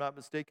 commandments, if I'm not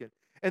mistaken.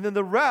 And then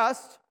the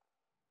rest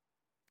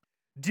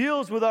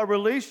deals with our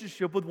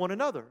relationship with one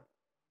another.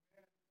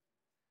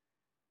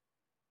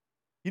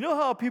 You know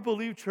how people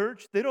leave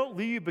church? They don't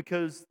leave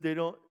because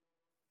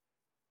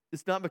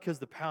it's not because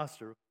the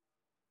pastor,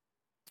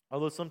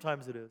 although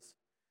sometimes it is.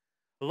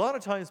 A lot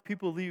of times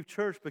people leave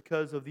church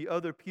because of the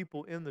other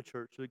people in the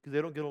church, because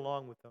they don't get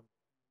along with them.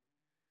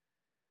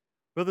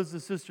 Brothers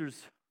and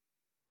sisters,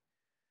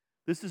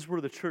 this is where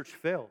the church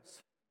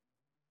fails.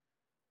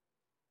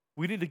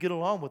 We need to get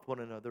along with one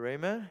another,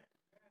 amen?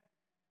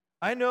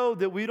 I know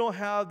that we don't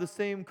have the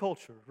same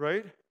culture,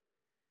 right?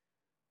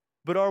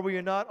 But are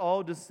we not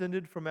all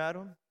descended from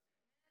Adam?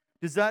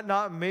 Does that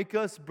not make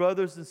us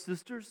brothers and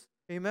sisters?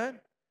 Amen?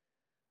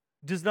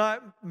 Does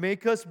not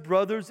make us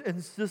brothers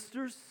and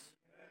sisters?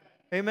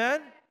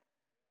 Amen?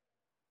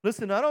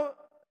 Listen, I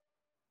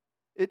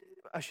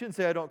shouldn't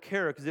say I don't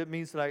care, because it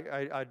means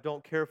that I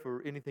don't care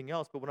for anything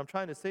else. But what I'm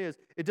trying to say is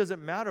it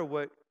doesn't matter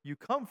what you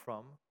come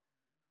from.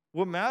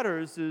 What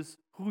matters is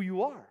who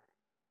you are.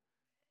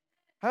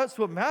 That's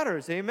what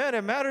matters, amen?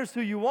 It matters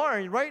who you are.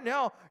 And right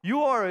now,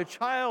 you are a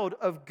child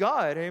of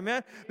God,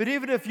 amen? But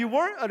even if you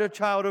weren't a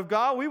child of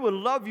God, we would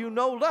love you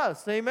no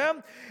less,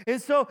 amen? And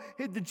so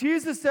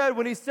Jesus said,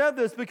 when he said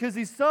this, because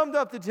he summed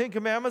up the 10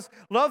 Commandments,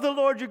 love the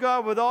Lord your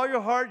God with all your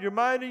heart, your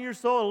mind, and your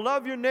soul, and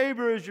love your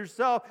neighbor as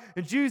yourself.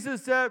 And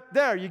Jesus said,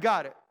 there, you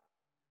got it.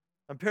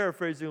 I'm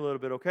paraphrasing a little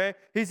bit, okay?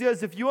 He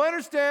says, if you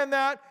understand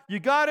that,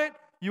 you got it,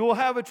 you will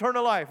have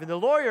eternal life. And the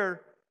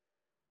lawyer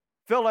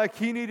felt like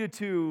he needed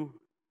to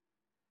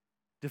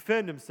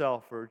defend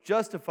himself or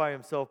justify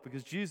himself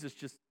because Jesus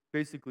just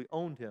basically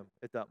owned him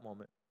at that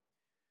moment.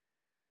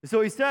 And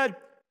so he said,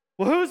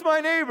 well, who's my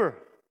neighbor?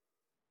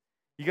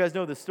 You guys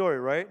know this story,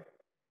 right?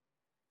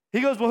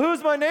 He goes, well,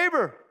 who's my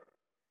neighbor?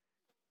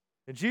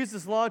 And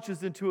Jesus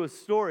launches into a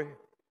story.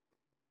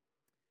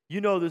 You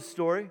know this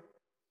story.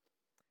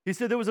 He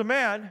said there was a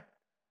man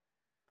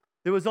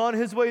that was on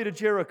his way to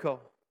Jericho.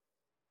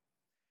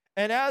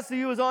 And as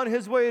he was on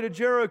his way to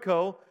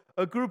Jericho,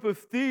 a group of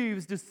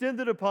thieves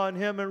descended upon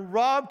him and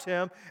robbed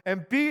him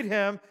and beat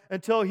him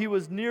until he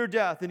was near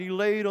death, and he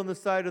laid on the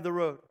side of the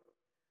road.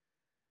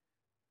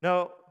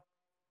 Now,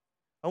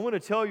 I want to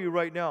tell you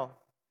right now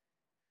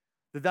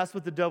that that's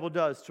what the devil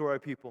does to our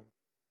people.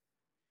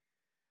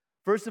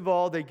 First of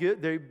all, they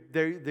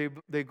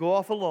go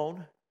off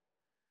alone.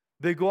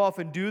 They go off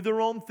and do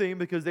their own thing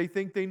because they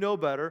think they know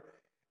better,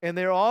 and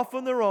they're off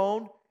on their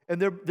own,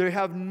 and they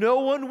have no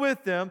one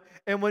with them,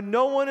 and when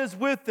no one is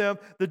with them,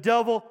 the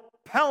devil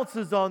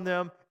pounces on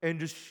them and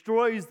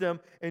destroys them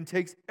and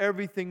takes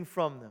everything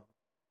from them.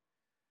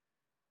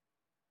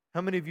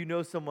 How many of you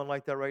know someone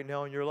like that right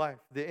now in your life?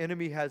 The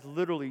enemy has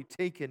literally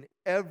taken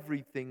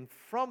everything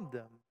from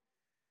them,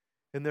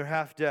 and they're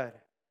half dead.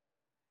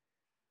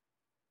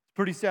 It's a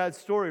pretty sad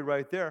story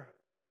right there.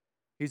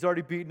 He's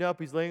already beaten up.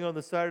 He's laying on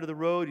the side of the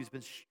road. He's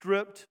been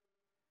stripped.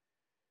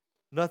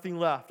 Nothing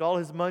left. All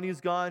his money is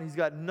gone. He's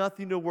got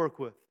nothing to work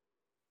with.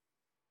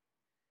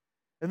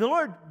 And the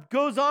Lord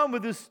goes on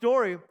with this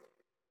story.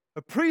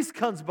 A priest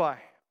comes by.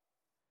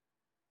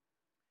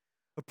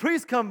 A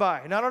priest come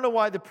by. And I don't know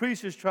why the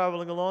priest is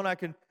traveling alone. I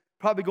can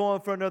probably go on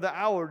for another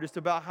hour just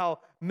about how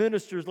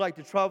ministers like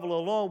to travel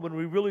alone when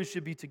we really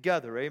should be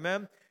together.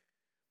 Amen?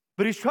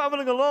 But he's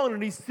traveling alone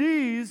and he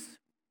sees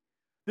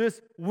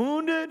this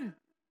wounded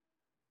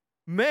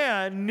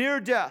man near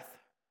death.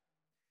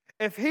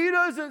 If he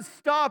doesn't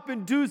stop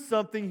and do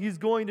something, he's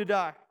going to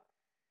die.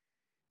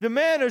 The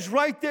man is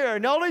right there,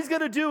 and all he's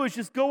going to do is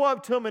just go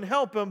up to him and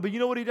help him. But you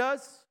know what he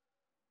does?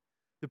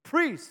 The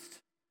priest,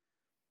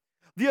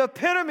 the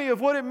epitome of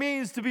what it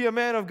means to be a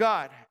man of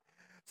God,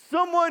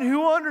 someone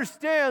who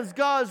understands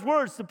God's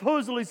word,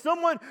 supposedly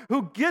someone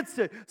who gets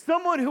it,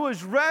 someone who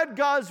has read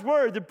God's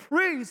word, the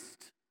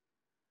priest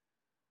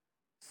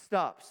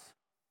stops.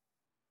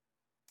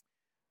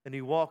 And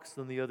he walks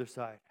on the other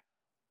side.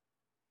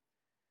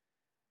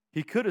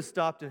 He could have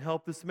stopped and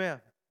helped this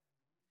man.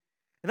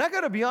 And I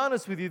got to be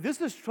honest with you, this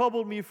has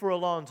troubled me for a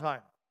long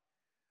time.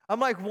 I'm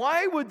like,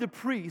 why would the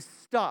priest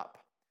stop?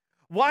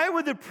 Why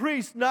would the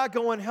priest not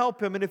go and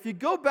help him? And if you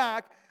go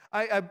back,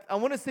 I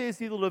want to say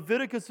it's either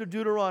Leviticus or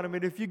Deuteronomy.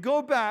 And if you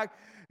go back,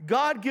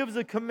 God gives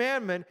a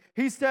commandment.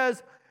 He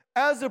says,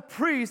 as a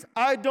priest,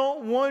 I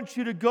don't want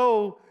you to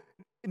go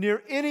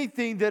near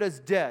anything that is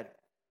dead.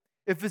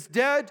 If it's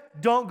dead,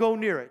 don't go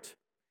near it.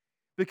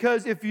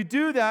 Because if you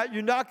do that,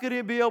 you're not going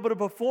to be able to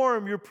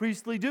perform your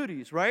priestly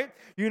duties, right?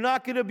 You're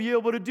not going to be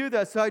able to do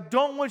that. So I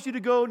don't want you to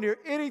go near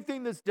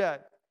anything that's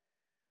dead.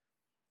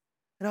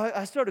 And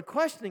I started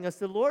questioning. I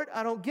said, Lord,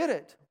 I don't get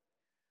it.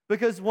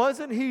 Because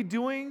wasn't he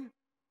doing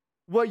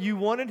what you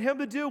wanted him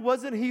to do?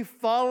 Wasn't he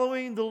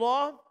following the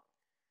law?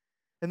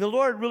 And the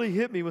Lord really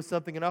hit me with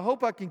something, and I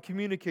hope I can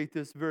communicate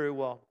this very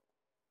well.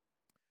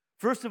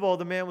 First of all,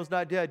 the man was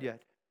not dead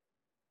yet.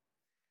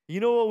 You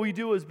know what we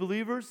do as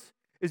believers?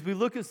 Is we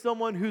look at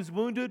someone who's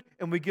wounded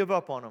and we give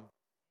up on them.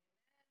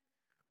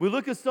 We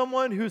look at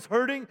someone who's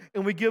hurting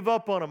and we give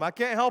up on them. I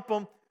can't help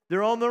them.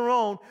 They're on their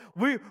own.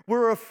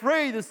 We're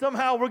afraid that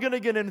somehow we're going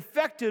to get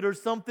infected or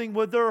something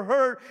with their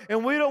hurt,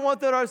 and we don't want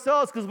that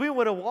ourselves because we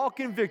want to walk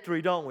in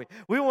victory, don't we?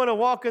 We want to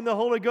walk in the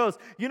Holy Ghost.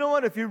 You know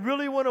what? If you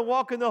really want to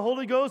walk in the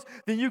Holy Ghost,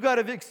 then you got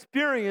to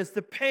experience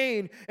the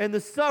pain and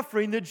the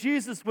suffering that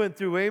Jesus went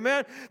through.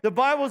 Amen?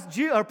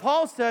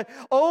 Paul said,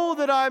 "Oh,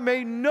 that I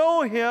may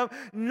know him,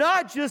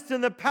 not just in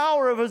the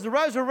power of his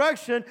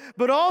resurrection,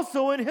 but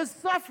also in his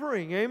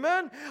suffering."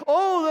 Amen?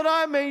 Oh, that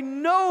I may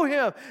know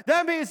him.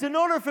 That means in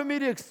order for me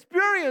to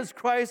experience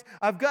Christ,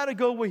 I've got to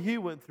go what he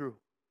went through.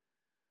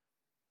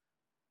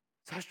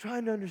 So I was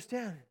trying to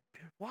understand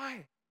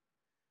why.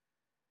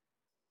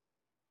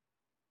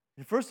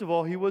 And first of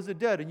all, he wasn't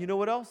dead. And you know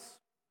what else?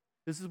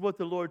 This is what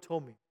the Lord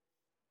told me.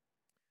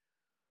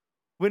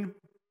 When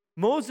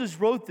Moses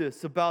wrote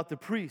this about the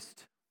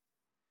priest,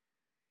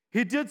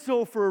 he did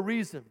so for a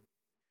reason.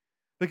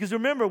 Because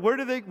remember, where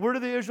do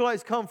the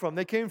Israelites come from?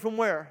 They came from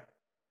where?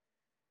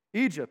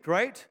 Egypt,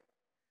 right?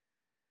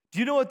 Do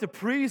you know what the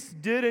priests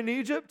did in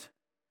Egypt?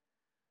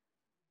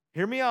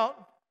 Hear me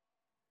out.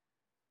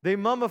 They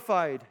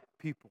mummified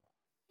people.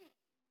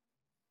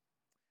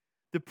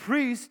 The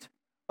priest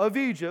of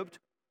Egypt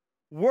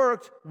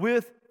worked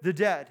with the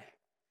dead.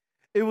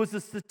 It was a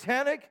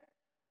satanic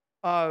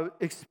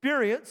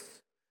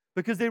experience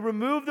because they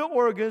removed the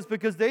organs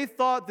because they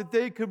thought that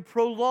they could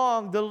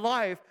prolong the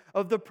life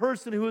of the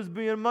person who was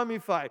being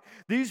mummified.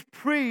 These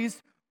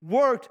priests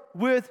worked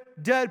with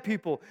dead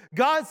people.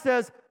 God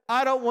says,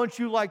 I don't want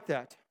you like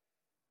that.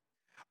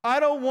 I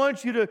don't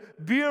want you to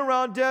be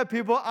around dead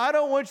people. I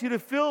don't want you to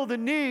feel the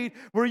need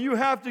where you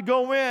have to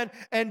go in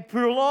and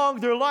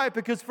prolong their life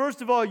because,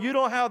 first of all, you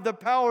don't have the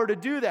power to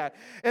do that.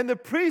 And the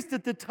priest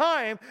at the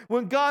time,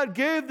 when God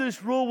gave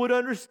this rule, would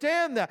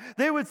understand that.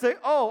 They would say,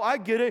 oh, I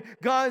get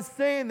it. God's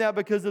saying that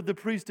because of the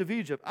priest of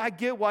Egypt. I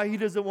get why he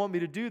doesn't want me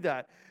to do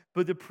that.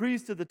 But the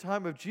priests at the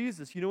time of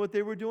Jesus, you know what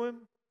they were doing?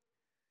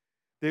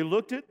 They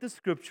looked at the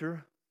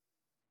scripture,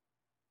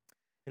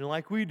 and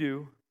like we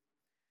do,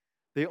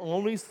 they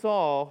only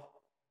saw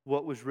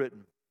what was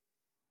written.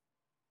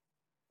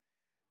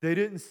 They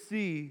didn't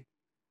see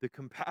the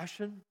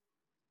compassion.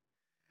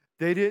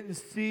 They didn't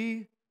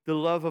see the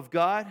love of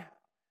God.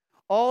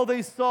 All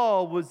they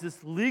saw was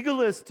this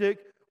legalistic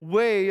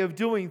way of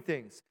doing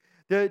things.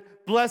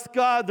 That, bless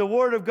God, the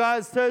Word of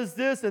God says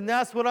this, and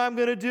that's what I'm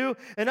going to do.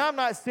 And I'm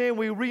not saying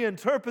we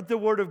reinterpret the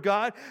Word of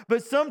God,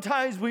 but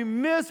sometimes we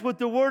miss what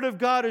the Word of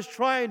God is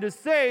trying to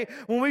say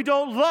when we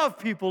don't love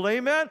people.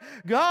 Amen?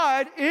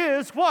 God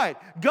is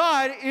what?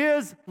 God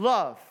is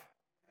love.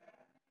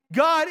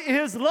 God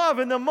is love.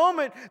 And the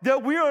moment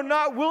that we are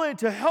not willing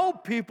to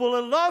help people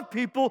and love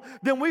people,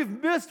 then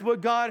we've missed what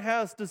God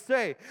has to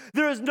say.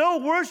 There is no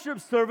worship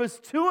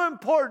service too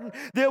important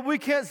that we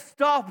can't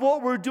stop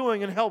what we're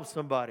doing and help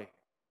somebody.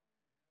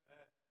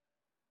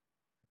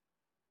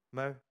 Am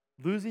I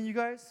losing you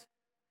guys?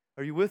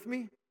 Are you with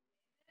me?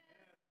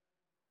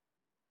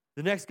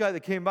 The next guy that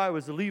came by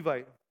was a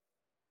Levite.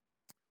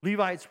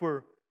 Levites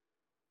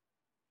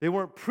they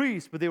weren't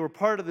priests, but they were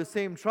part of the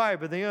same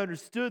tribe, and they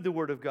understood the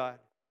Word of God.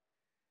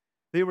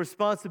 They had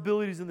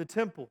responsibilities in the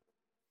temple.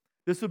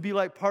 This would be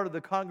like part of the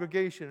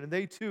congregation, and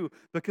they too,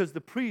 because the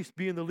priest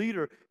being the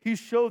leader, he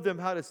showed them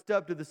how to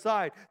step to the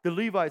side. The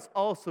Levites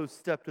also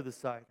stepped to the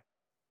side.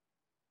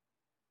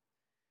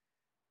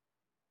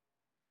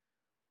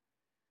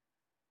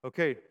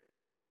 Okay,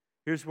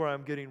 here's where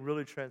I'm getting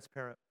really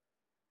transparent.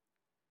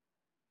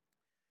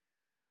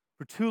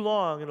 For too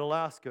long in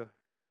Alaska,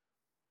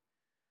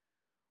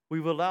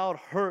 we've allowed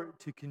hurt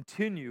to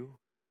continue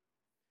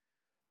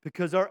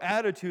because our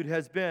attitude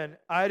has been,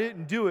 I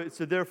didn't do it,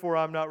 so therefore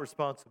I'm not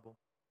responsible.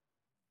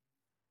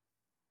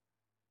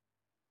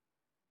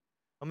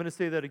 I'm going to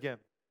say that again.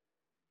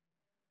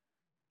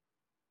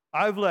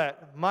 I've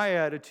let my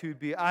attitude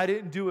be, I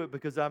didn't do it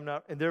because I'm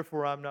not, and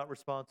therefore I'm not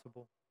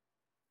responsible.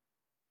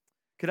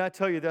 Can I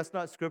tell you that's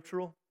not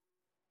scriptural?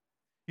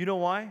 You know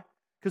why?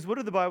 Because what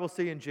did the Bible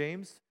say in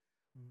James?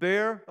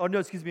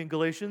 In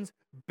Galatians,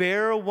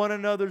 bear one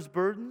another's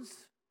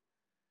burdens.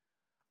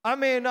 I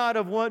may not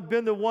have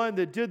been the one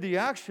that did the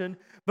action,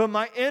 but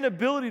my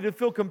inability to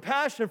feel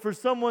compassion for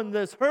someone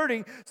that's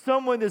hurting,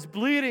 someone that's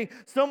bleeding,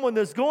 someone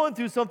that's going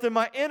through something,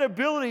 my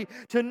inability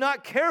to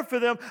not care for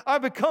them, I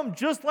become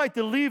just like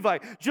the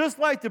Levite, just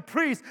like the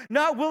priest,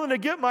 not willing to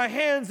get my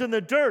hands in the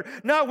dirt,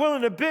 not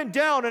willing to bend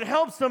down and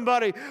help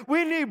somebody.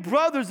 We need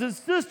brothers and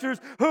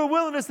sisters who are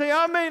willing to say,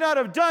 I may not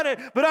have done it,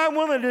 but I'm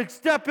willing to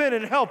step in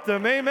and help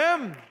them.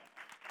 Amen?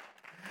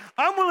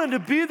 I'm willing to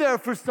be there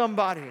for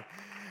somebody.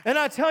 And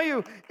I tell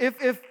you,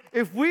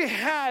 if we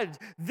had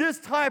this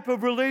type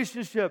of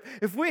relationship,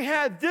 if we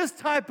had this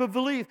type of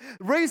belief,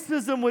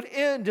 racism would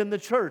end in the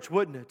church,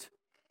 wouldn't it?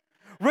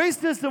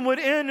 Racism would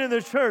end in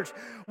the church.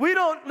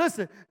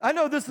 Listen, I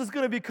know this is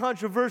going to be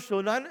controversial,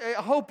 and I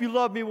hope you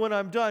love me when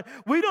I'm done.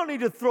 We don't need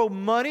to throw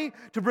money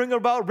to bring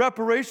about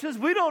reparations.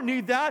 We don't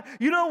need that.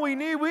 You know what we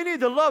need? We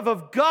need the love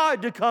of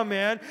God to come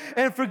in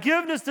and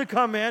forgiveness to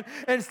come in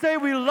and say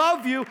we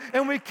love you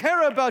and we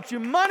care about you.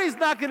 Money's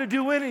not going to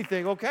do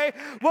anything, okay?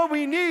 What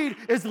we need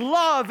is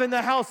love in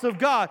the house of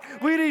God.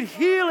 We need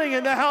healing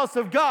in the house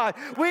of God.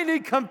 We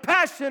need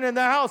compassion in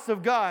the house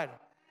of God.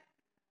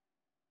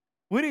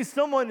 We need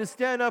someone to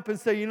stand up and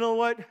say, you know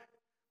what?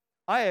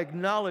 I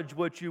acknowledge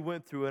what you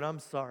went through, and I'm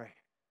sorry.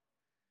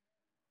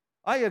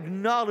 I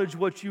acknowledge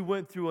what you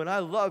went through, and I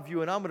love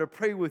you, and I'm going to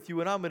pray with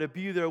you, and I'm going to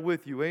be there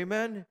with you.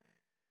 Amen?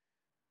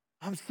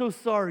 I'm so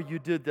sorry you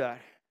did that.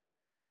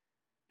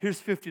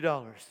 Here's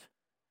 $50.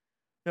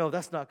 No,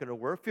 that's not going to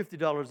work.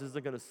 $50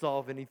 isn't going to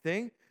solve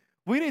anything.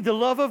 We need the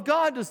love of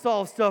God to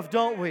solve stuff,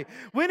 don't we?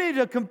 We need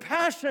a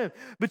compassion.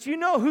 But you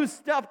know who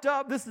stepped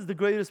up? This is the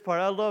greatest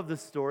part. I love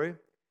this story.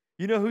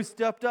 You know who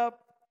stepped up?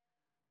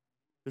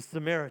 The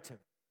Samaritan.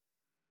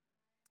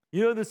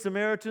 You know who the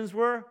Samaritans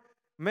were?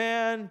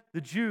 Man,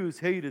 the Jews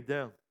hated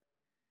them.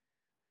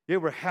 They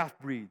were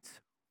half-breeds.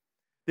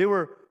 They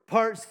were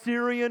part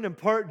Syrian and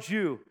part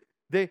Jew.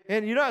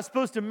 And you're not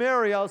supposed to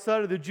marry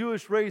outside of the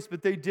Jewish race,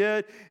 but they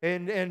did.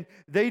 And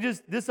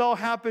this all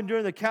happened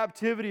during the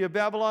captivity of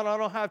Babylon. I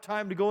don't have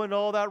time to go into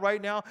all that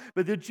right now,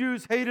 but the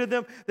Jews hated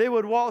them. They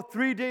would walk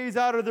 3 days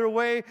out of their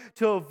way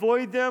to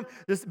avoid them.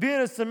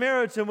 Being a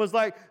Samaritan was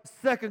like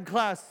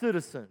second-class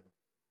citizen.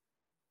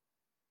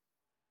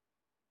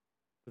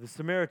 But the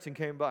Samaritan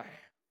came by,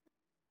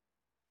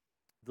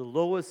 the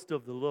lowest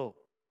of the low.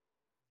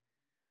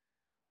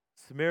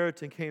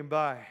 Samaritan came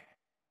by.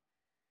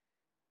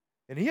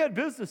 And he had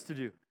business to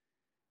do.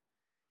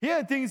 He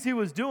had things he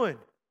was doing.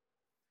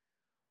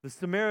 The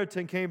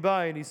Samaritan came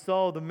by and he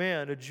saw the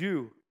man, a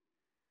Jew.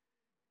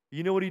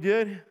 You know what he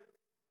did?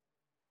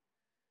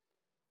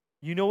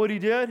 You know what he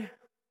did?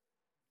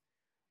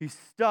 He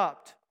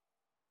stopped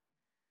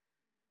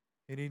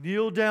and he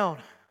kneeled down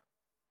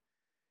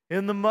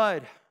in the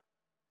mud.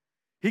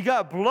 He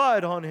got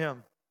blood on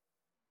him.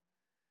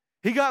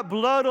 He got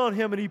blood on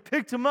him, and he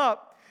picked him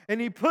up and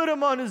he put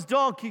him on his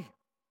donkey.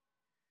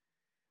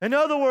 In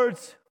other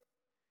words,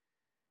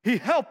 he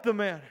helped the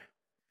man.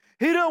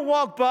 He didn't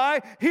walk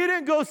by. He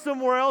didn't go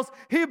somewhere else.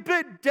 He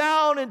bit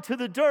down into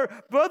the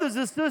dirt. Brothers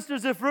and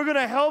sisters, if we're going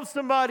to help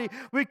somebody,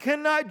 we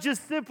cannot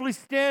just simply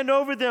stand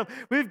over them.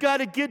 We've got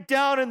to get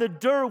down in the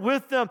dirt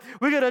with them.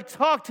 We got to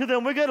talk to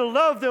them. We got to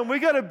love them. We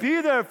got to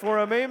be there for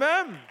them.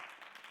 Amen?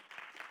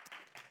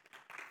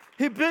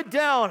 He bit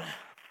down.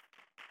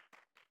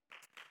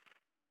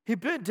 He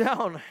bit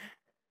down.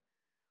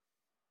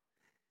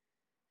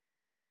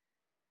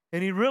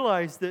 And he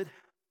realized that,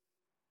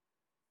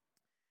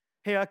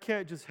 hey, I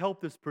can't just help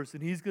this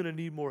person. He's going to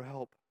need more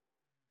help.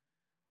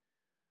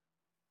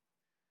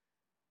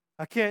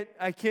 I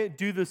can't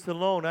do this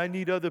alone. I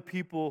need other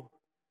people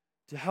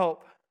to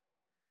help.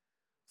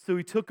 So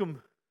he took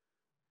him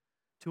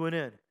to an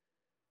inn.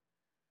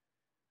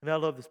 And I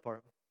love this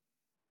part.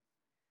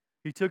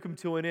 He took him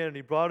to an inn and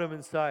he brought him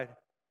inside.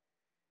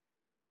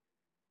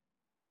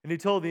 And he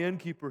told the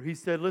innkeeper, he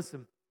said,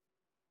 listen,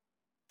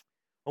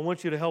 I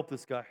want you to help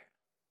this guy.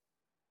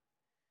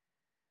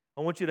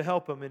 I want you to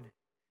help him, and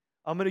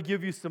I'm going to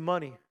give you some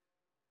money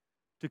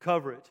to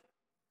cover it.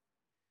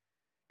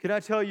 Can I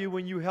tell you,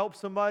 when you help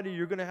somebody,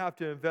 you're going to have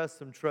to invest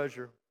some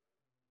treasure.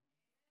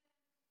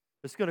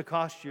 It's going to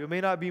cost you. It may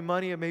not be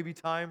money, it may be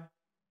time.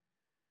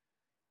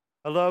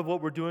 I love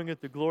what we're doing at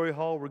the Glory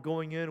Hall. We're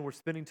going in, we're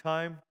spending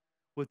time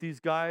with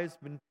these guys.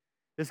 And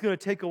it's going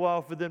to take a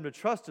while for them to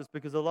trust us,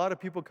 because a lot of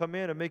people come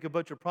in and make a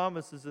bunch of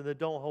promises and they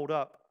don't hold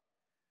up.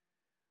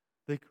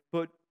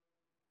 But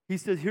he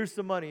says, here's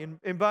some money.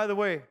 And by the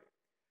way,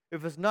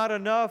 if it's not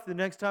enough, the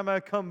next time I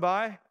come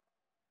by,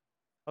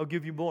 I'll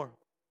give you more.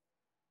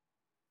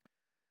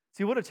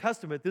 See, what a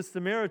testament. This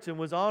Samaritan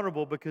was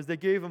honorable because they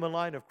gave him a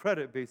line of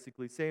credit,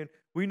 basically, saying,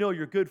 we know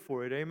you're good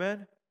for it.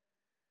 Amen?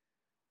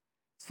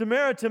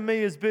 Samaritan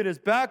may have been his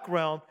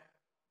background,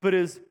 but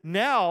his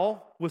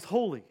now was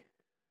holy.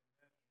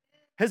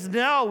 His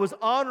now was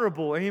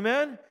honorable.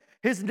 Amen?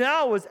 His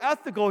now was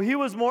ethical. He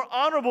was more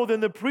honorable than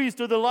the priest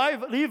or the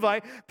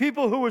Levite,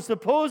 people who were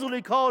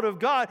supposedly called of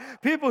God,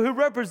 people who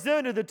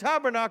represented the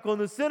tabernacle and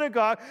the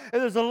synagogue.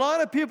 And there's a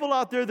lot of people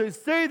out there that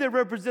say they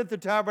represent the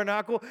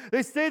tabernacle,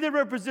 they say they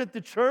represent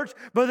the church,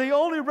 but they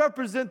only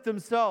represent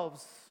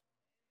themselves.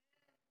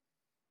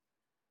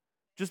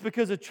 Just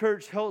because a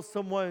church helps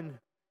someone,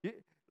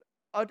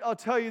 I'll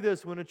tell you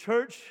this, when a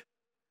church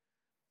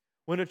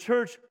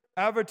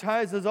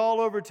advertises all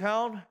over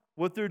town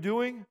what they're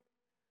doing,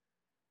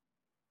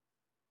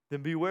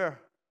 then beware.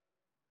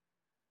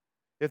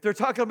 If they're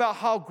talking about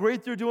how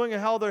great they're doing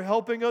and how they're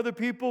helping other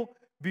people,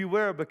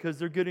 beware, because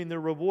they're getting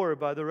their reward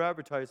by their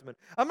advertisement.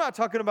 I'm not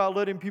talking about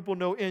letting people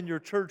know in your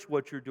church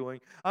what you're doing.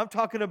 I'm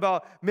talking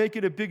about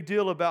making a big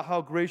deal about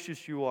how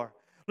gracious you are.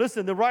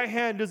 Listen, the right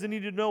hand doesn't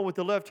need to know what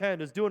the left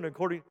hand is doing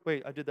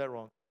wait, I did that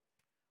wrong.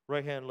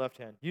 Right hand, left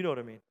hand. You know what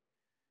I mean.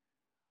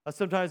 I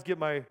sometimes get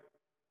my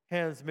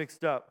hands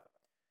mixed up.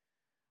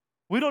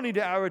 We don't need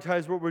to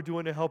advertise what we're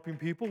doing to helping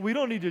people. We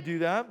don't need to do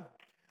that.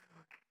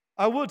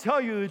 I will tell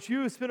you that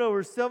you spent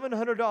over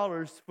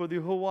 $700 for the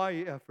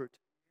Hawaii effort.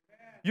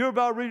 You're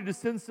about ready to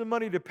send some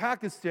money to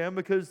Pakistan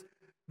because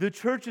the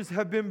churches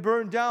have been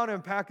burned down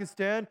in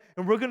Pakistan,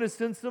 and we're going to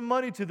send some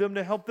money to them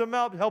to help them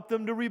out, help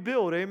them to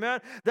rebuild. Amen?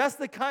 That's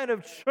the kind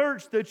of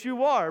church that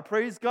you are.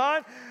 Praise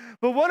God.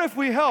 But what if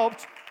we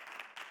helped?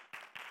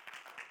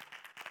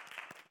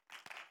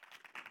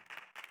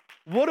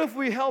 What if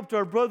we helped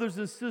our brothers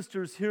and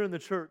sisters here in the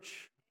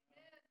church?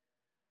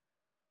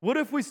 What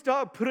if we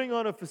stopped putting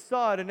on a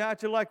facade and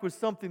acting like we're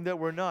something that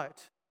we're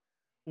not?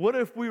 What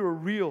if we were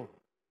real?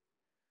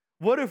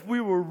 What if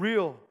we were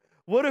real?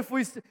 What if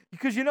we,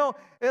 because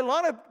a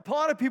lot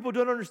of people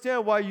don't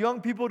understand why young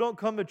people don't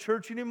come to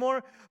church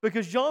anymore,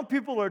 because young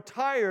people are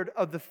tired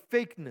of the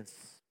fakeness.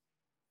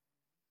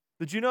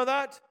 Did you know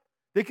that?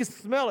 They can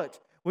smell it.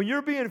 When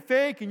you're being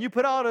fake and you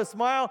put out a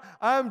smile,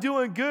 I'm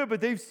doing good, but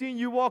they've seen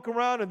you walk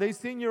around and they've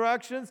seen your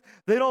actions,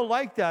 they don't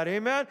like that.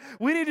 Amen?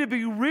 We need to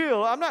be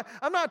real. I'm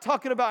not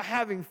talking about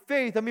having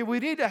faith. I mean, we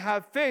need to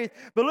have faith,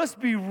 but let's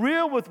be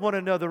real with one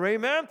another.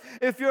 Amen?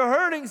 If you're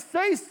hurting,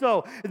 say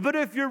so. But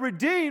if you're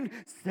redeemed,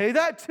 say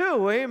that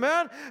too.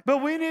 Amen?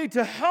 But we need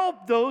to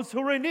help those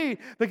who are in need,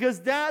 because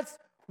that's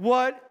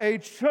what a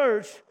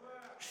church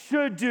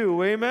should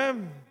do.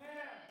 Amen?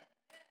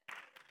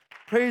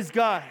 Praise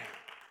God.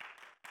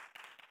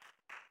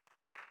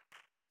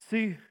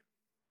 See,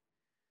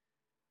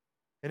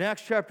 in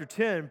Acts chapter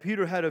 10,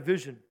 Peter had a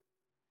vision.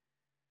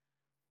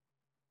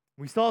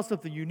 We saw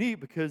something unique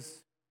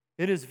because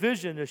in his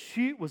vision, a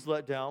sheet was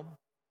let down.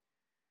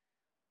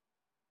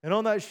 And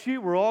on that sheet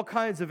were all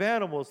kinds of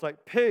animals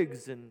like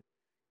pigs and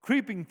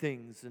creeping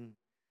things and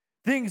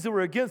things that were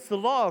against the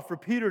law for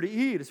Peter to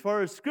eat as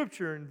far as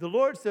Scripture. And the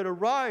Lord said,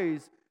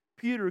 arise,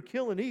 Peter,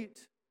 kill and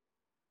eat.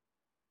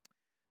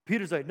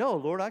 Peter's like, no,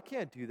 Lord, I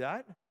can't do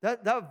that.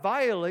 That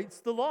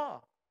violates the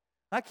law.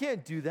 I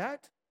can't do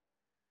that.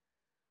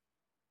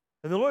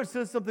 And the Lord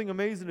says something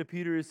amazing to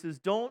Peter. He says,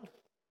 don't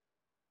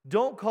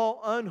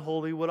call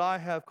unholy what I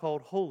have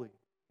called holy,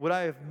 what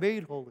I have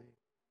made holy.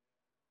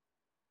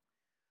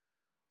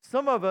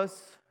 Some of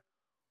us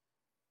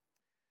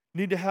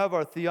need to have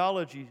our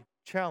theology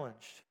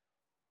challenged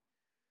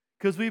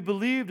because we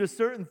believed a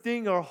certain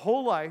thing our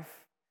whole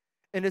life,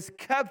 and it's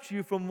kept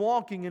you from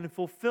walking in the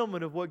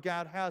fulfillment of what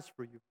God has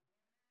for you.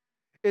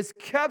 It's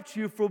kept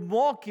you from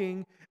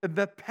walking in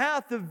the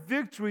path of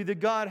victory that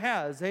God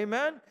has.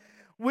 Amen?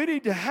 We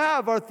need to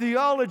have our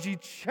theology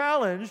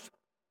challenged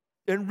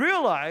and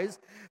realize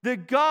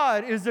that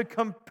God is a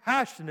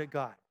compassionate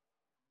God.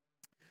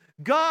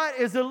 God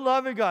is a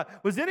loving God.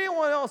 Was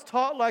anyone else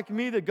taught like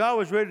me that God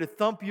was ready to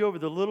thump you over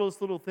the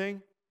littlest little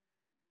thing?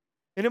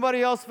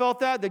 Anybody else felt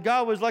that? That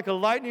God was like a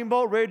lightning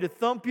bolt ready to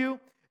thump you?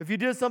 If you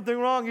did something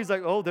wrong, He's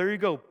like, oh, there you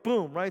go.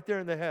 Boom, right there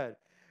in the head.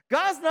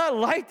 God's not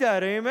like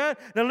that, amen?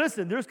 Now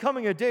listen, there's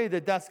coming a day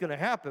that that's going to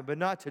happen, but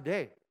not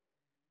today.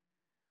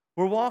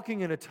 We're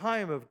walking in a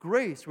time of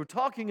grace. We're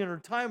talking in a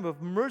time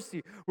of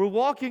mercy. We're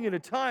walking in a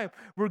time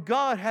where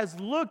God has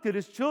looked at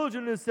His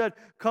children and said,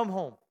 come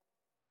home.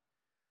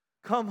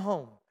 Come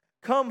home.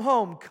 Come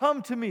home.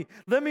 Come to me.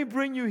 Let me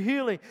bring you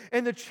healing.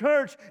 And the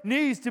church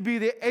needs to be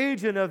the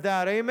agent of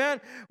that. Amen?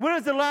 When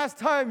is the last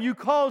time you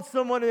called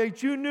someone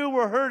that you knew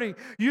were hurting?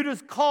 You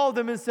just called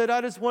them and said,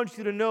 I just want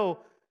you to know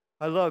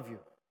I love you.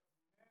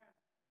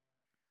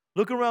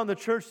 Look around the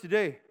church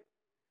today.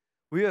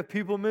 We have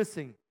people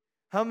missing.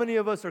 How many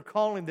of us are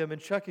calling them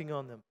and checking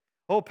on them?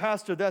 Oh,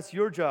 Pastor, that's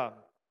your job.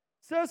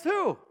 Says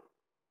who?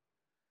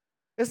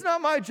 It's not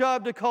my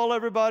job to call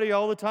everybody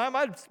all the time.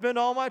 I'd spend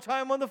all my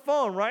time on the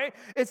phone, right?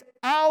 It's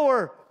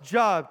our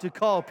job to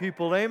call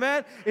people,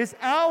 amen? It's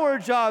our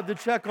job to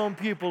check on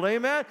people,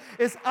 amen?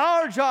 It's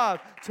our job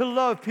to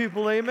love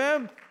people,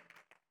 amen?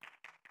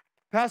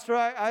 Pastor,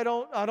 I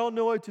don't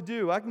know what to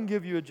do. I can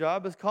give you a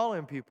job. It's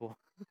calling people.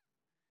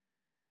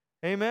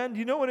 Amen? Do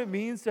you know what it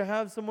means to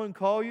have someone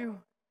call you?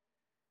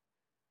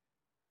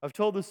 I've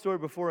told this story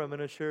before. I'm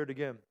going to share it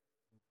again.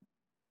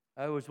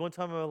 One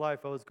time in my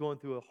life, I was going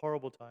through a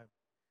horrible time.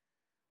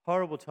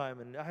 Horrible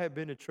time. And I had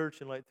been to church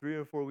in like 3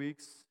 or 4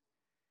 weeks.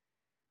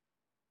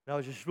 And I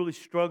was just really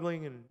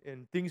struggling,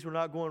 and things were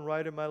not going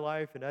right in my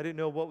life, and I didn't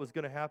know what was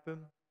going to happen.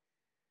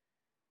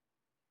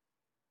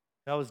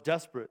 And I was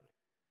desperate.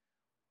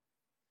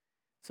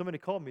 Somebody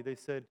called me. They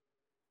said,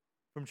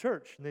 from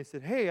church. And they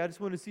said, hey, I just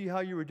want to see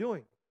how you were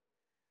doing.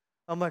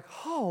 I'm like,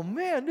 oh,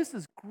 man, this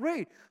is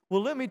great.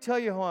 Well, let me tell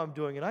you how I'm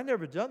doing. And I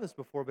never done this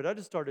before, but I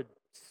just started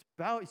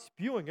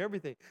spewing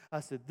everything.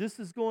 I said, this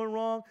is going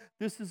wrong.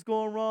 This is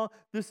going wrong.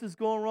 This is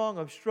going wrong.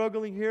 I'm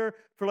struggling here.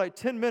 For like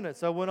 10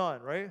 minutes, I went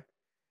on, right?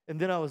 And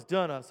then I was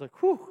done. I was like,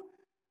 whew,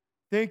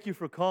 thank you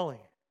for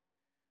calling.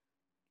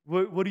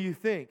 What do you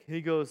think? And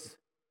he goes,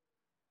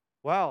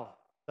 wow,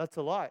 that's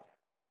a lot.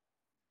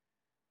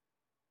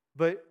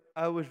 But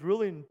I was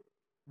really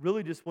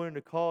just wanting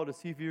to call to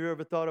see if you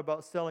ever thought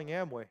about selling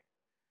Amway.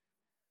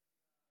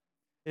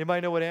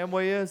 Anybody know what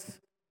Amway is?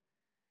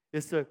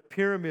 It's a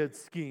pyramid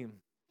scheme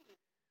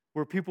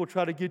where people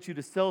try to get you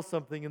to sell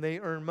something and they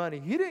earn money.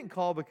 He didn't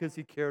call because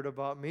he cared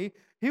about me.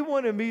 He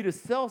wanted me to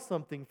sell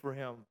something for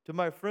him to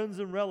my friends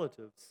and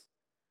relatives.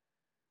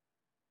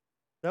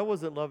 That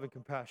wasn't love and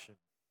compassion.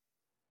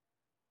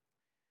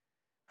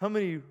 How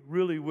many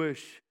really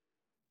wish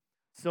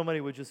somebody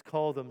would just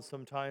call them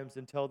sometimes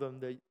and tell them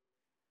that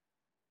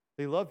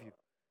they love you?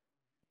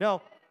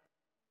 Now,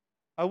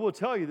 I will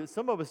tell you that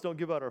some of us don't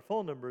give out our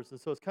phone numbers,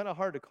 and so it's kind of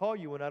hard to call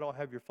you when I don't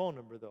have your phone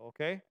number, though,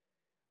 okay?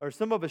 Or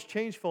some of us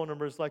change phone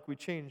numbers like we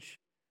change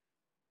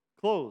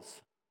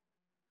clothes,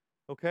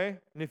 okay?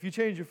 And if you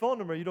change your phone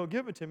number, you don't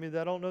give it to me,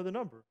 then I don't know the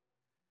number.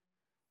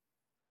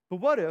 But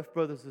what if,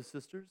 brothers and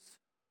sisters,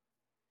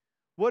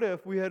 what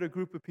if we had a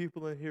group of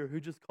people in here who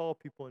just called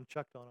people and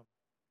checked on them?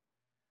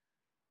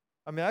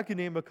 I mean, I can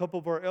name a couple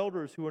of our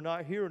elders who are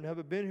not here and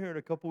haven't been here in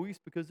a couple weeks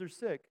because they're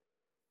sick.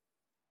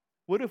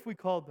 What if we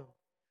called them?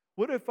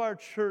 What if our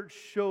church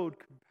showed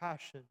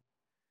compassion?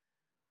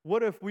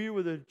 What if we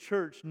were the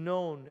church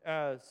known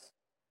as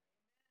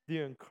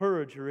the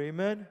encourager?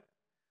 Amen?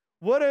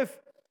 What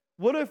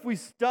if we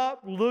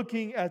stopped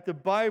looking at the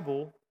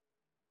Bible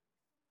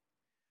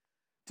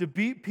to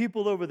beat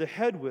people over the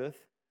head with,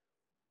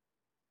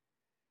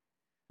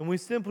 and we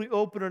simply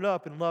opened it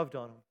up and loved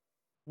on them?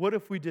 What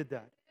if we did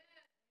that?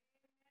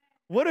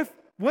 What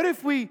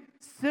if we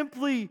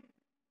simply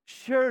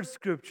shared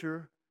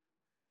Scripture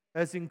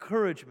as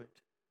encouragement?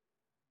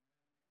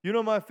 You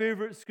know my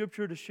favorite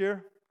Scripture to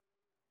share?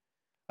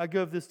 I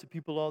give this to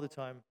people all the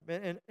time.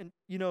 And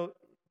you know,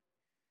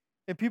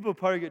 and people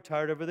probably get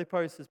tired of it. They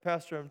probably says,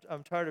 Pastor,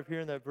 I'm tired of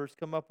hearing that verse.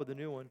 Come up with a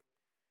new one.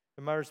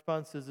 And my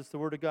response is, it's the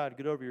Word of God.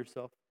 Get over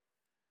yourself.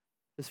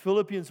 It's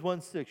Philippians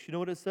 1:6. You know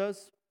what it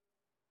says?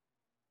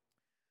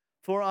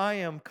 For I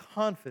am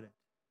confident.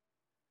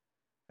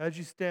 As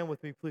you stand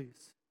with me,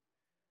 please.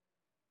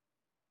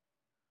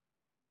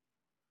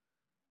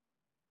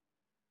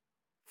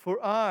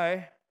 For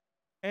I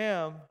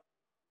am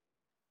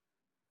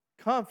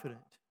confident.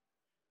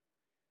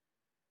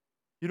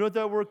 You know what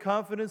that word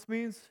confidence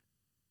means?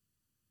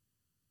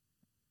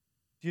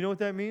 Do you know what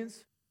that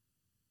means?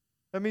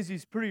 That means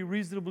he's pretty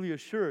reasonably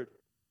assured.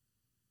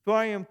 For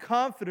I am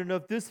confident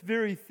of this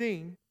very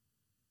thing,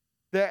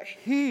 that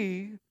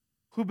he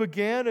who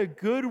began a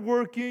good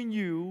work in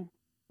you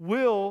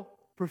will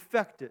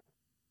perfect it.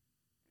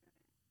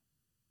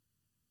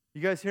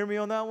 You guys hear me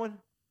on that one?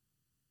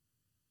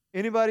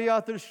 Anybody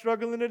out there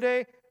struggling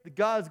today?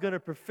 God's going to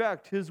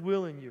perfect his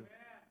will in you.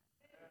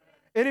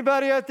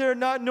 Anybody out there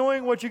not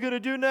knowing what you're going to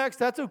do next?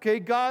 That's okay.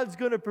 God's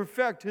going to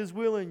perfect his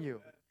will in you.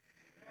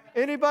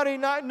 Anybody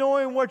not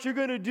knowing what you're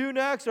going to do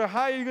next or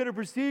how you're going to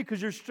proceed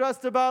because you're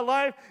stressed about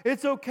life?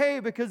 It's okay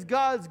because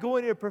God's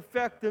going to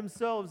perfect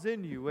themselves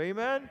in you.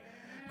 Amen?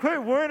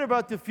 Quit worrying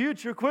about the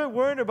future. Quit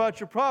worrying about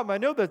your problem. I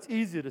know that's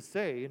easy to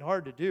say and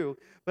hard to do,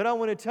 but I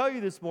want to tell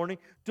you this morning,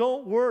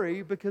 don't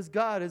worry because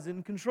God is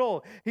in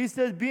control. He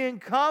says, being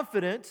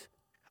confident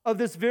of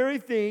this very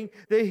thing,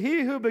 that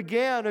he who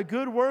began a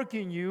good work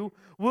in you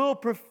will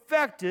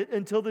perfect it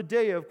until the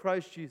day of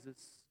Christ Jesus.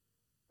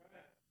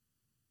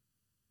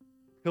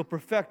 He'll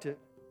perfect it.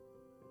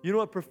 You know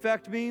what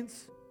perfect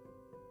means?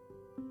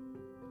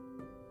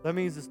 That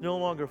means it's no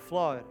longer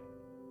flawed,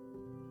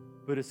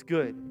 but it's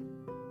good.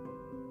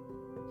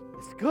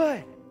 It's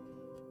good.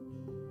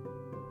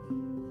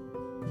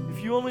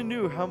 If you only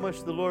knew how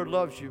much the Lord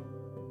loves you.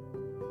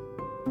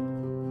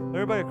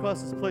 Everybody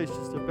across this place,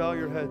 just to bow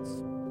your heads.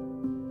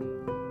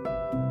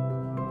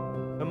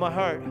 In my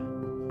heart,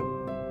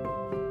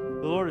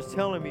 the Lord is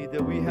telling me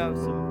that we have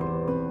some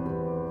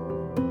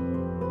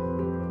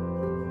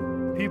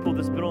people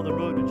that's been on the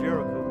road to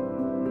Jericho.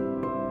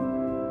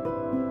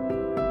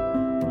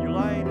 You're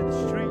lying in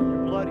the street,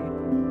 you're bloody,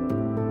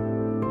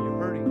 you're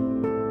hurting.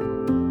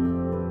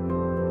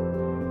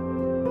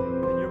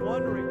 And you're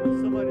wondering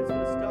when somebody's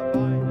going to stop by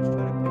and just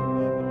try to pick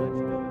you up and let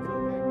you know it's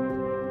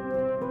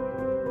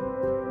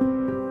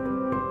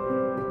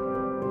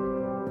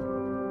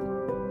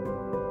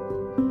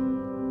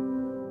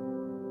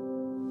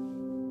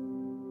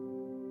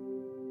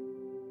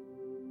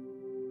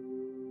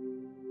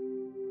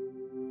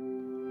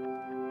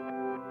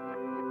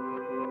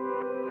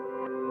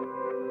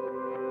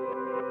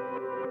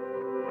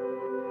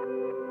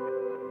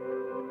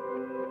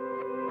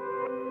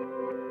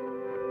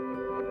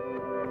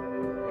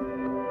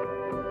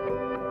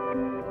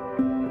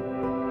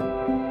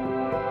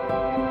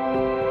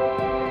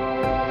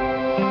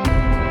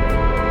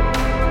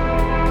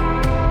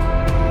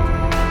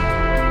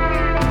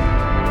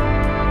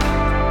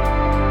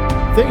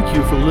Thank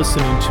you for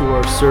listening to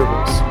our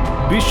service.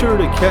 Be sure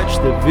to catch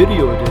the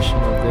video edition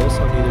of this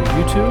on either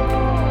YouTube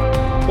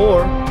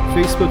or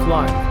Facebook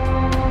Live.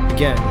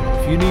 Again,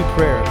 if you need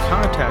prayer,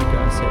 contact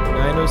us at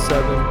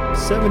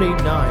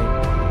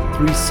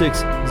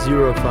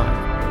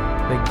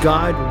 907-789-3605. May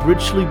God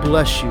richly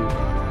bless you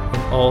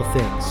in all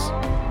things.